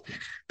hoped.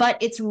 But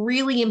it's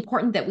really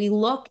important that we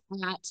look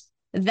at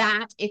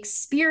that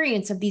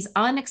experience of these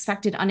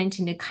unexpected,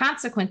 unintended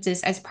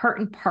consequences as part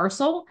and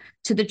parcel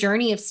to the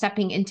journey of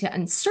stepping into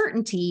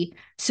uncertainty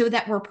so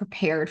that we're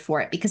prepared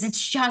for it, because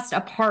it's just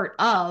a part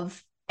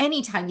of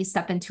anytime you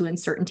step into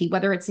uncertainty,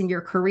 whether it's in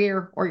your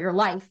career or your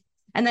life.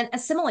 And then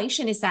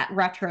assimilation is that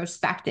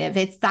retrospective.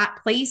 It's that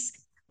place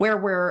where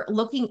we're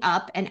looking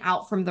up and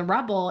out from the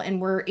rubble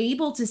and we're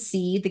able to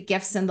see the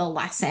gifts and the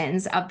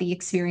lessons of the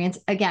experience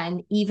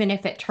again, even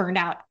if it turned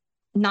out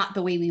not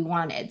the way we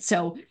wanted.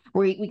 So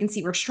we can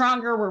see we're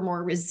stronger, we're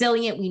more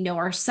resilient, we know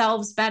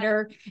ourselves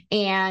better,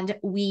 and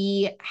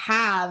we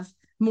have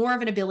more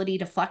of an ability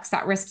to flex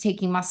that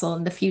risk-taking muscle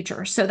in the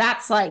future. So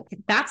that's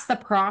the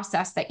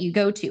process that you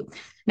go to.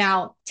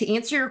 Now, to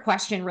answer your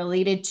question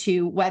related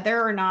to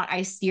whether or not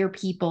I steer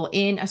people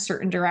in a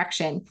certain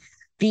direction,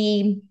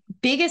 the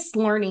biggest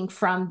learning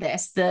from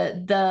this,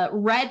 the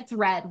red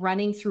thread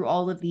running through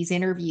all of these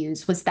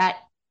interviews was that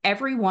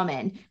every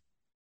woman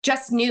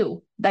just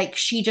knew like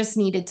she just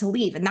needed to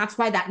leave. And that's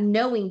why that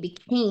knowing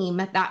became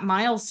that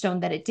milestone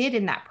that it did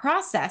in that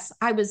process.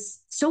 I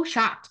was so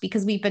shocked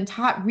because we've been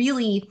taught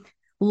really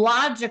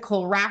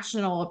logical,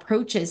 rational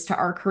approaches to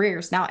our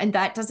careers now. And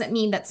that doesn't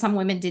mean that some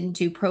women didn't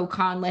do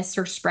pro-con lists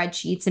or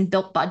spreadsheets and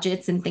built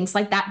budgets and things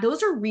like that.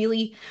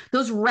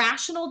 Those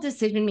rational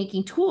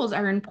decision-making tools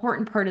are an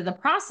important part of the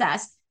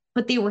process,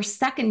 but they were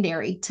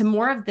secondary to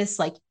more of this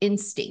like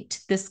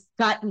instinct, this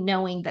gut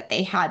knowing that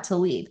they had to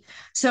leave.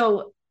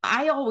 So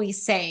I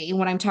always say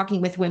when I'm talking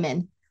with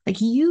women, like,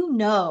 you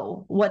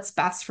know what's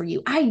best for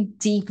you. I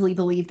deeply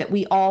believe that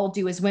we all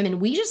do as women.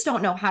 We just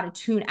don't know how to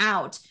tune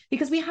out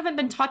because we haven't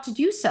been taught to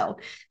do so.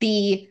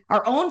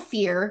 Our own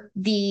fear,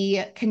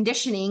 the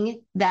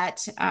conditioning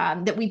that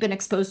we've been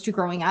exposed to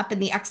growing up, and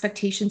the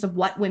expectations of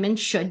what women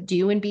should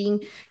do, and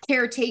being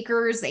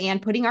caretakers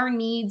and putting our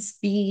needs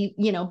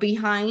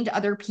behind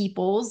other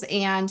people's.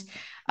 And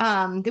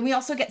then we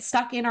also get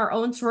stuck in our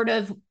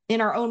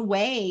own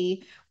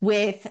way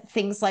with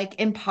things like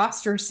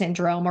imposter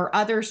syndrome or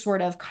other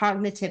sort of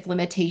cognitive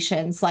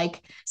limitations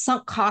like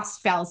sunk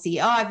cost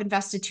fallacy. Oh, I've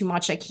invested too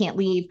much, I can't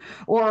leave.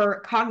 Or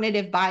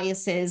cognitive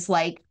biases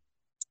like,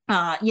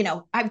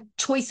 I've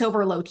choice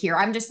overload here.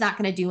 I'm just not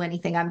going to do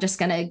anything. I'm just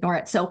going to ignore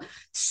it.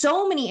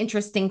 So many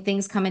interesting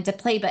things come into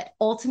play, but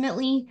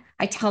ultimately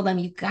I tell them,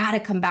 you got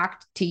to come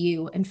back to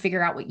you and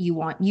figure out what you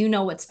want. You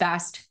know what's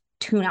best.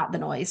 Tune out the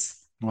noise.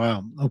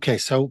 Wow. Okay.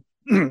 So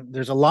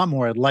there's a lot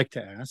more I'd like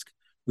to ask.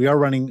 We are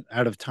running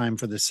out of time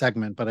for this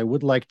segment, but I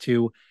would like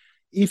to,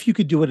 if you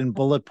could do it in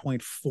bullet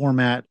point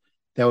format,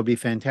 that would be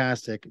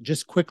fantastic.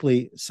 Just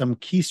quickly, some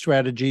key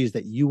strategies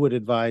that you would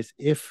advise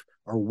if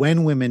or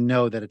when women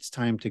know that it's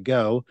time to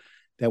go,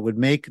 that would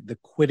make the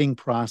quitting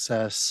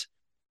process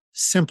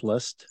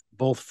simplest,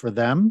 both for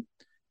them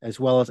as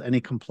well as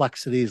any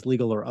complexities,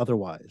 legal or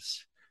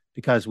otherwise.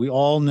 Because we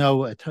all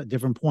know at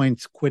different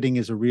points, quitting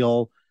is a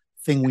real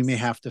thing we may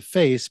have to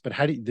face, but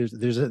how do you,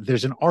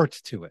 there's an art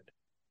to it.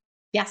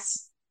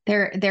 Yes,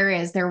 there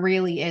is. There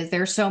really is.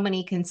 There's so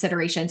many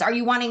considerations. Are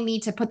you wanting me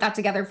to put that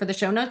together for the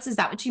show notes? Is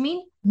that what you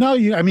mean? No,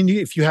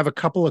 if you have a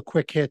couple of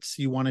quick hits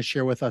you want to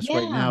share with us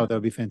right now, that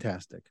would be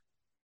fantastic.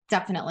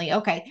 Definitely.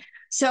 Okay.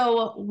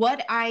 So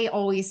what I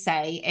always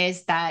say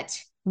is that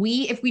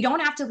if we don't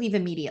have to leave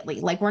immediately,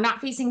 like we're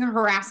not facing a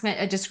harassment,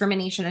 a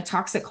discrimination, a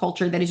toxic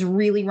culture that is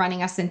really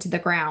running us into the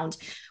ground,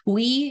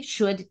 we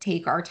should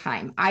take our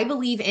time. I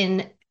believe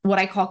in what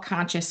I call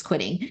conscious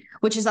quitting,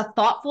 which is a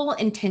thoughtful,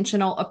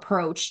 intentional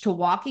approach to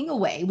walking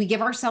away. We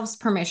give ourselves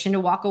permission to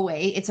walk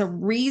away. It's a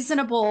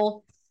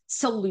reasonable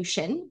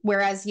solution.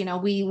 Whereas,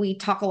 we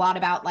talk a lot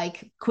about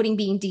like quitting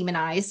being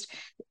demonized.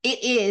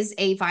 It is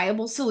a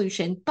viable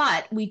solution,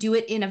 but we do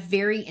it in a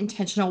very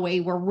intentional way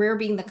where we're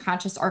being the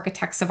conscious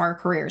architects of our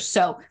careers.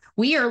 So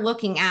we are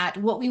looking at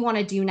what we want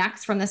to do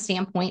next from the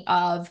standpoint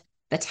of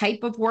the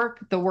type of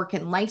work, the work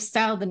and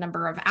lifestyle, the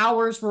number of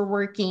hours we're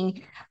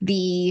working,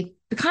 the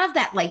kind of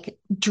that like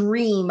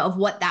dream of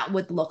what that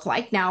would look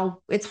like. Now,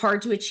 it's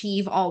hard to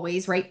achieve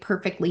always, right?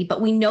 Perfectly,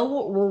 but we know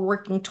what we're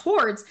working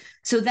towards.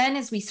 So then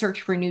as we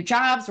search for new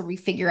jobs or we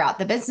figure out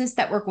the business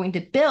that we're going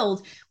to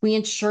build, we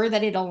ensure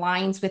that it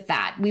aligns with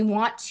that. We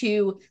want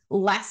to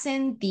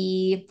lessen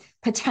the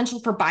potential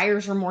for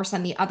buyer's remorse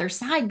on the other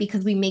side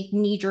because we make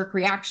knee-jerk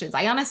reactions.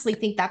 I honestly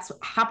think that's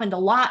happened a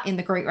lot in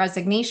the Great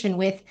Resignation.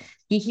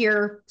 You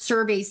hear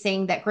surveys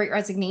saying that Great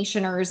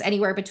Resignationers,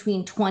 anywhere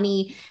between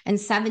 20 and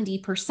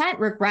 70%,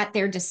 regret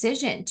their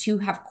decision to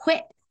have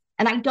quit.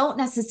 And I don't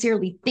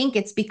necessarily think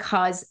it's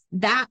because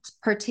that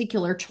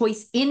particular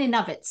choice in and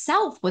of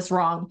itself was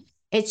wrong.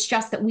 It's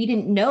just that we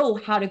didn't know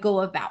how to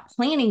go about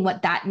planning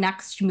what that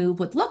next move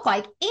would look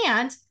like.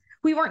 And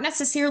we weren't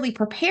necessarily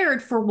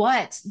prepared for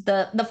what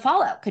the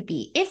fallout could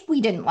be if we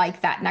didn't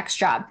like that next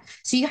job.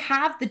 So you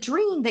have the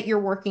dream that you're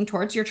working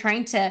towards. You're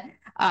trying to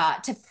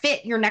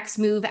fit your next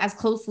move as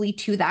closely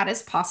to that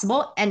as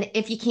possible. And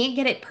if you can't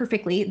get it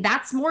perfectly,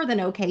 that's more than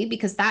okay,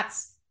 because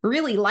that's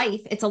really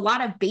life. It's a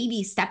lot of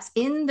baby steps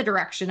in the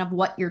direction of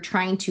what you're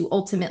trying to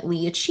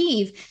ultimately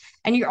achieve.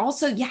 And you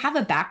have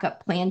a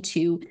backup plan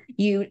too.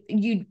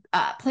 You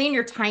plan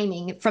your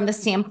timing from the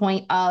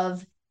standpoint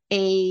of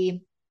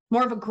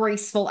more of a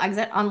graceful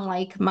exit,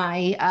 unlike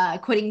my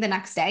quitting the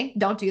next day.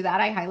 Don't do that.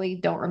 I highly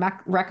don't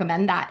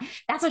recommend that.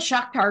 That's a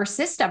shock to our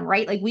system,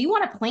 right? Like, we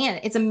want to plan.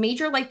 It's a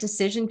major life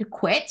decision to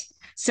quit.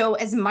 So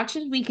as much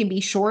as we can be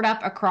shored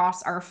up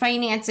across our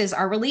finances,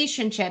 our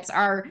relationships,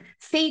 our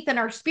faith, and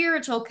our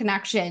spiritual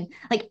connection,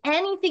 like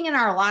anything in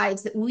our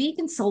lives that we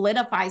can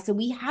solidify, so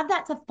we have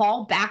that to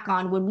fall back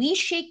on when we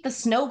shake the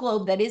snow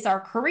globe that is our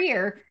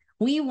career,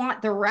 we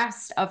want the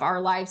rest of our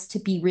lives to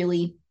be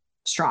really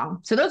strong.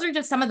 So those are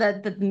just some of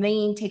the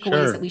main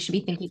takeaways that we should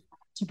be thinking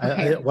to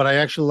prepare. What I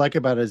actually like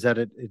about it is that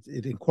it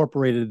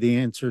incorporated the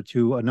answer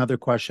to another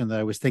question that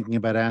I was thinking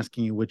about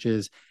asking you, which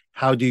is,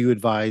 how do you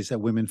advise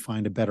that women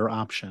find a better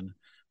option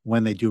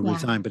when they do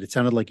resign? But it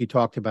sounded like you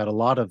talked about a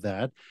lot of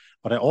that.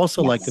 What I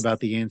also liked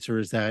about the answer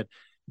is that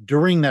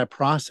during that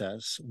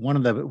process, one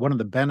of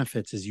the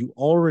benefits is you've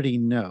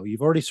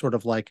already sort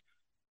of like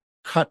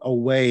cut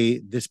away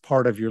this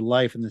part of your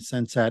life, in the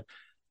sense that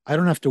I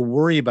don't have to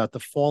worry about the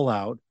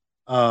fallout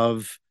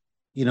of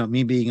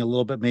me being a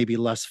little bit maybe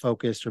less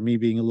focused, or me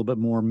being a little bit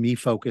more me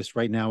focused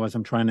right now as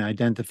I'm trying to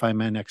identify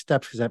my next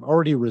steps, because I've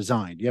already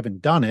resigned. You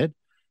haven't done it,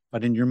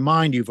 but in your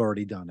mind, you've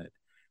already done it.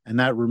 And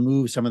that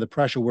removes some of the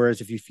pressure.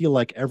 Whereas if you feel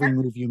like every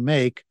move you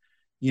make,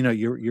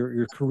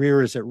 your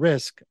career is at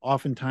risk,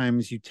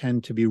 oftentimes you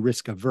tend to be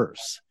risk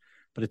averse.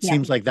 But it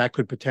seems like that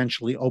could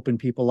potentially open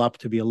people up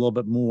to be a little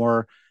bit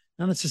more,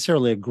 not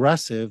necessarily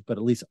aggressive, but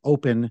at least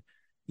open,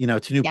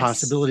 to new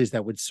possibilities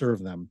that would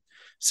serve them.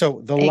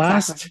 So the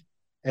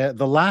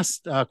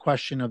last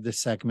question of this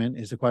segment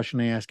is a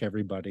question I ask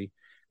everybody,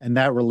 and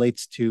that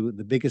relates to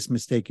the biggest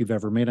mistake you've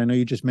ever made. I know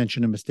you just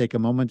mentioned a mistake a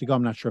moment ago.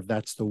 I'm not sure if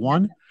that's the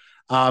one.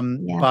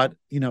 But,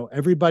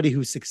 everybody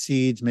who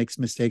succeeds makes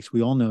mistakes.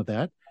 We all know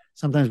that.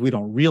 Sometimes we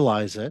don't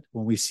realize it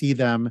when we see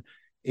them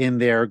in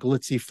their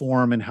glitzy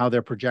form and how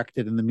they're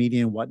projected in the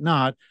media and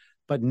whatnot,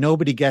 but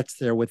nobody gets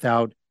there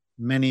without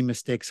many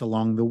mistakes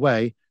along the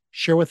way.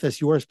 Share with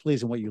us yours,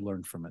 please, and what you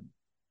learned from it.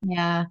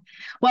 Yeah.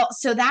 Well,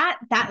 so that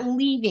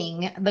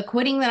leaving, the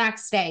quitting the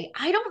next day,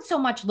 I don't so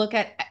much look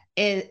at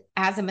it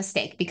as a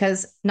mistake,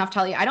 because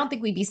Naftali, I don't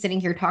think we'd be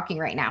sitting here talking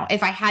right now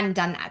if I hadn't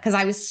done that, because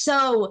I was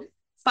so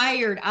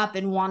fired up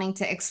and wanting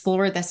to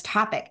explore this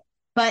topic.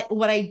 But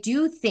what I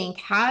do think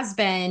has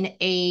been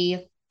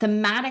a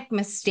thematic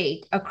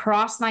mistake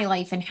across my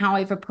life and how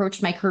I've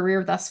approached my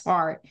career thus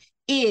far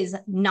is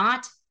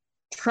not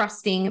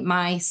trusting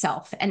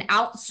myself and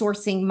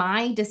outsourcing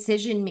my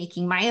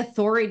decision-making, my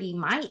authority,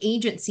 my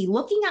agency,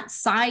 looking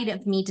outside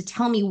of me to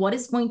tell me what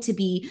is going to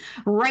be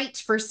right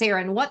for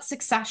Sarah and what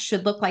success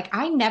should look like.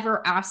 I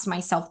never asked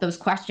myself those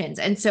questions.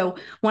 And so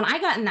when I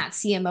got in that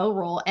CMO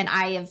role, and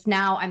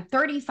I'm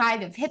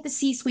 35, I've hit the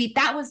C-suite,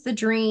 that was the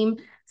dream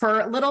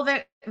for little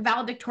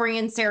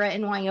valedictorian Sarah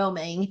in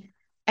Wyoming.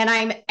 And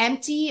I'm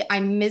empty,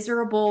 I'm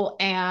miserable,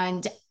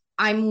 and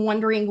I'm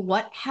wondering,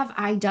 what have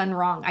I done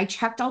wrong? I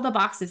checked all the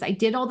boxes. I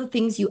did all the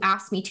things you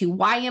asked me to.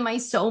 Why am I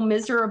so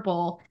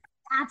miserable?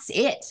 That's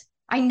it.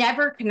 I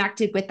never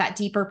connected with that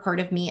deeper part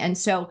of me. And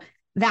so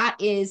that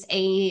is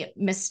a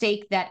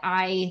mistake that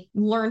I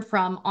learned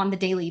from on the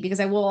daily,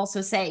 because I will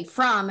also say,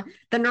 from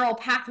the neural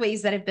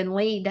pathways that have been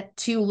laid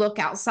to look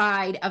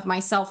outside of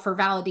myself for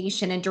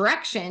validation and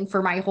direction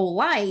for my whole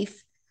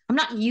life, I'm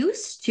not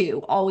used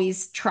to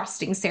always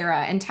trusting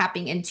Sarah and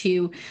tapping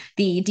into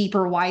the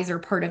deeper, wiser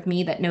part of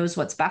me that knows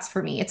what's best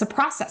for me. It's a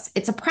process.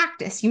 It's a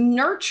practice. You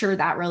nurture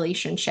that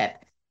relationship.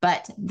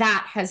 But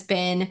that has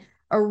been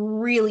a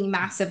really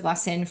massive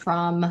lesson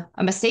from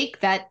a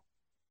mistake that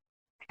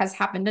has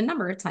happened a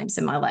number of times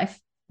in my life.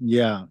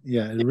 Yeah,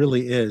 it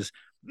really is.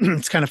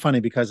 It's kind of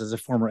funny, because as a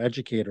former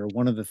educator,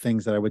 one of the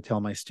things that I would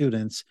tell my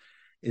students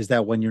is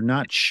that when you're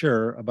not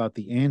sure about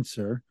the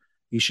answer,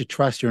 you should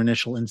trust your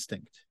initial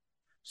instinct.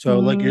 So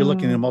like you're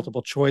looking at a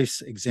multiple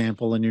choice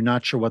example and you're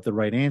not sure what the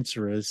right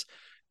answer is.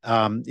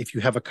 If you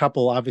have a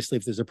couple, obviously,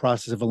 if there's a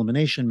process of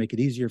elimination, make it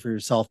easier for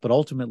yourself. But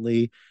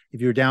ultimately, if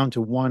you're down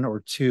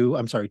to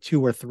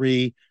two or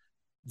three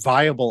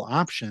viable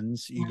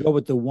options, you go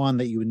with the one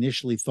that you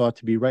initially thought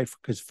to be right,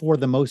 because for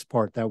the most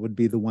part, that would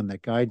be the one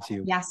that guides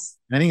you. Yes.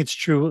 And I think it's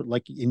true,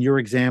 like in your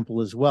example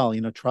as well,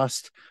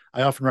 trust.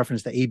 I often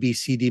reference the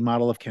ABCD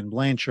model of Ken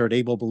Blanchard: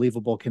 able,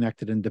 believable,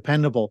 connected, and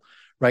dependable,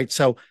 right?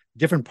 So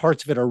different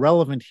parts of it are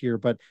relevant here,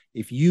 but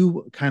if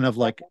you kind of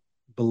like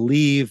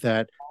believe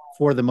that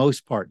for the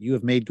most part, you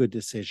have made good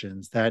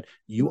decisions, that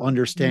you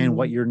understand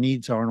what your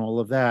needs are and all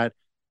of that,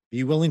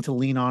 be willing to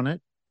lean on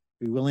it,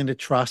 be willing to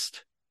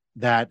trust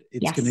that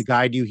it's going to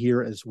guide you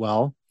here as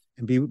well,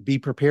 and be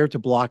prepared to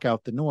block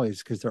out the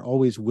noise, because there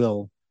always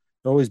will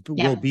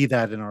be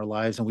that in our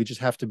lives. And we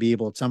just have to be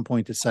able at some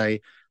point to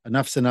say,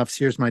 enough's enough,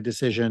 here's my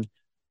decision.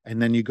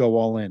 And then you go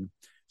all in.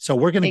 So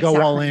we're going to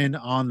go all in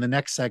on the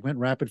next segment,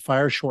 rapid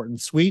fire, short and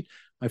sweet.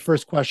 My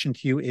first question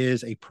to you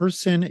is a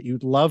person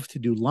you'd love to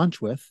do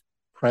lunch with,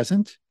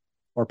 present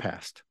or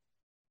past?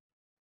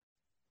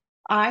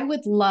 I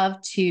would love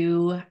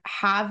to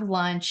have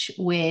lunch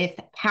with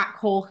Pat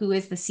Cole, who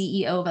is the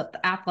CEO of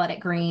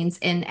Athletic Greens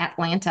in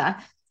Atlanta.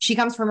 She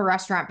comes from a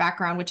restaurant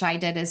background, which I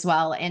did as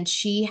well. And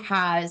she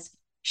has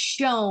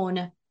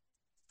shown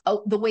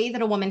the way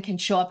that a woman can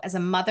show up as a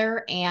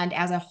mother and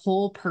as a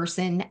whole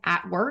person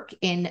at work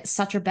in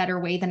such a better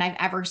way than I've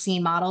ever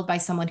seen modeled by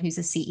someone who's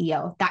a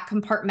CEO. That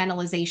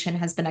compartmentalization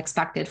has been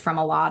expected from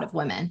a lot of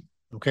women.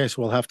 Okay,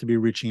 so we'll have to be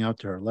reaching out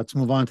to her. Let's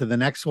move on to the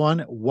next one.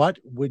 What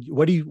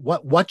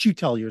you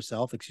tell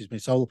yourself,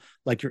 so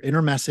like your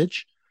inner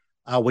message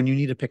when you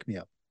need to pick me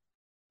up?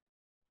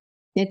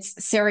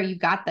 It's, Sarah, you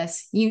got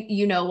this.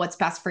 You know what's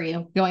best for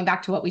you. Going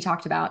back to what we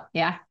talked about.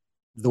 Yeah.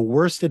 The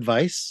worst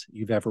advice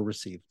you've ever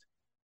received?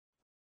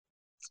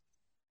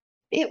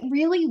 It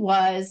really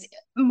was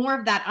more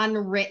of that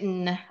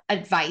unwritten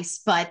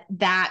advice, but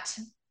that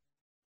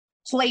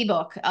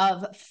playbook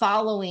of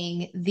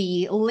following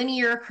the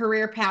linear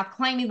career path,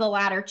 climbing the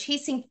ladder,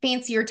 chasing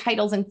fancier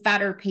titles and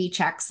fatter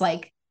paychecks.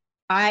 Like,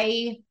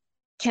 I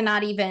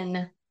cannot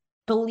even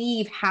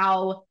believe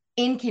how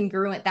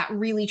incongruent that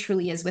really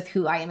truly is with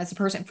who I am as a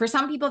person. For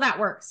some people that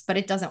works, but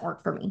it doesn't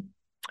work for me.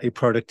 A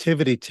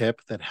productivity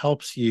tip that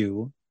helps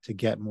you to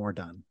get more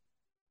done?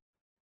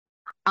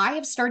 I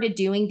have started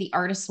doing the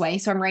Artist's Way.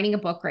 So I'm writing a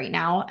book right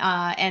now,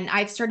 and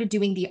I've started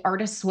doing the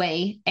Artist's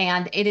Way.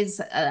 And it is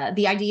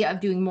the idea of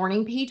doing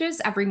morning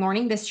pages every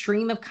morning, this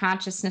stream of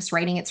consciousness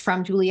writing. It's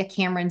from Julia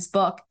Cameron's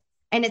book.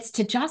 And it's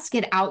to just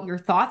get out your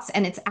thoughts.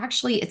 And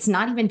it's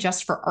not even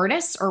just for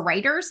artists or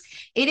writers.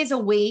 It is a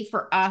way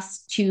for us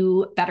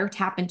to better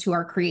tap into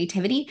our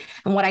creativity.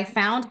 And what I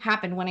found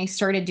happened when I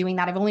started doing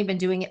that, I've only been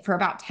doing it for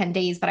about 10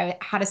 days, but I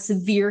had a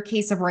severe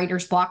case of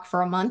writer's block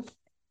for a month.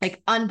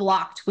 Like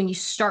unblocked when you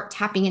start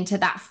tapping into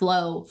that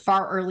flow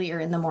far earlier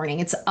in the morning.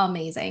 It's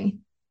amazing.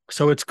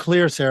 So it's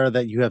clear, Sarah,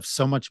 that you have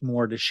so much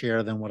more to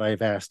share than what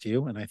I've asked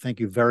you. And I thank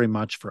you very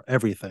much for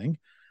everything.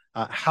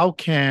 How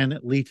can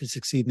Lead to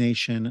Succeed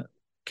Nation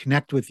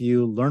connect with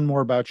you, learn more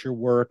about your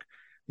work,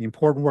 the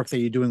important work that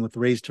you're doing with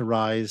Raise to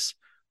Rise?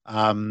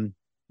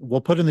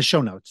 We'll put in the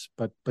show notes,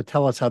 but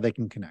tell us how they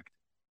can connect.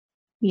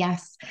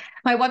 Yes.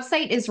 My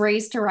website is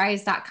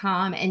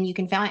raisetorise.com, and you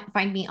can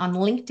find me on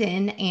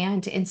LinkedIn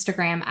and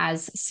Instagram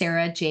as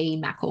Sarah J.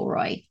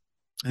 McElroy.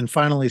 And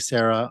finally,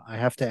 Sarah, I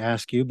have to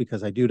ask you,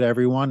 because I do to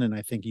everyone, and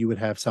I think you would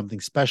have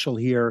something special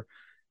here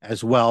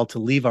as well, to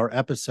leave our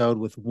episode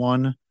with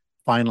one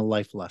final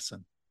life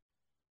lesson.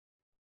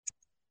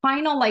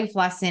 Final life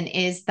lesson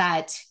is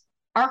that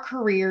our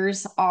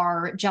careers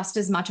are just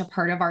as much a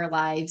part of our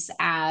lives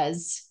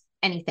as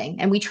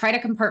anything. And we try to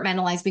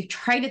compartmentalize. We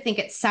try to think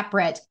it's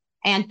separate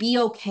and be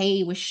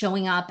okay with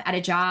showing up at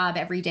a job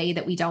every day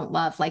that we don't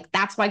love. Like,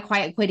 that's why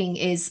quiet quitting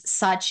is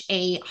such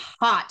a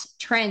hot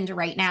trend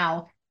right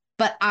now.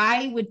 But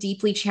I would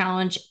deeply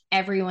challenge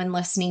everyone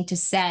listening to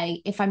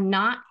say, if I'm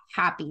not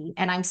happy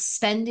and I'm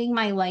spending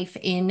my life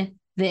in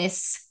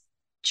this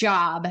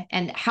job,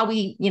 and how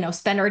we,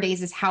 spend our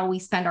days is how we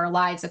spend our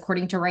lives,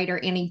 according to writer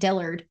Annie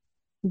Dillard,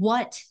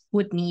 what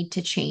would need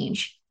to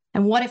change?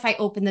 And what if I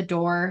open the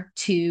door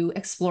to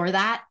explore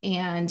that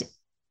and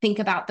think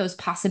about those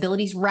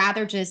possibilities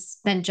rather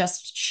than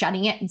just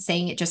shutting it and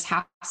saying it just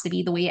has to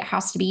be the way it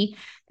has to be,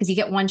 because you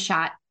get one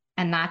shot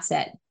and that's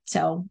it.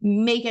 So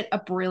make it a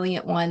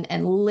brilliant one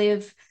and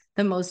live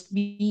the most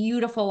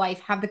beautiful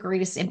life, have the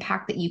greatest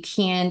impact that you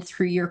can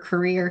through your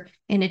career,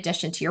 in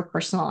addition to your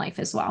personal life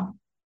as well.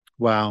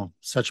 Wow,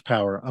 such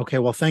power. Okay,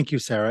 well, thank you,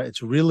 Sarah.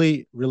 It's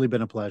really, really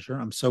been a pleasure.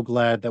 I'm so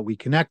glad that we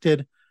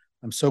connected.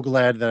 I'm so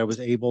glad that I was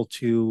able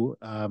to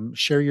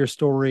share your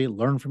story,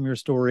 learn from your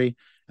story,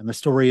 and the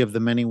story of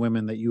the many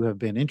women that you have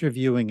been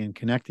interviewing and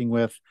connecting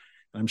with.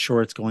 I'm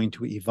sure it's going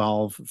to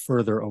evolve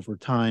further over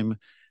time.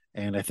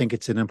 And I think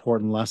it's an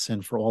important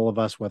lesson for all of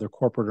us, whether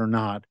corporate or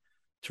not,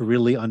 to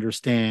really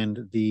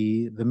understand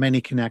the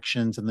many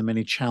connections and the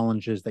many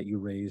challenges that you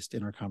raised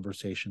in our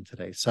conversation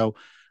today. So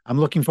I'm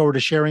looking forward to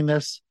sharing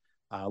this.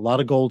 A lot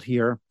of gold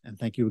here. And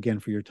thank you again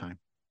for your time.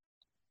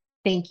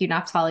 Thank you,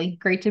 Naftali.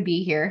 Great to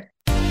be here.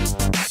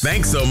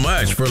 Thanks so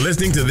much for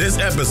listening to this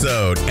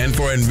episode and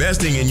for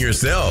investing in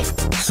yourself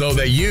so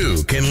that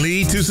you can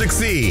lead to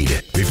succeed.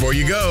 Before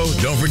you go,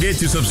 don't forget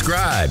to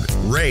subscribe,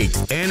 rate,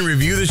 and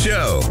review the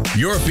show.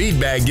 Your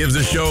feedback gives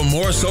the show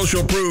more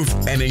social proof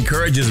and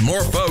encourages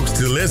more folks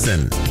to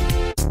listen.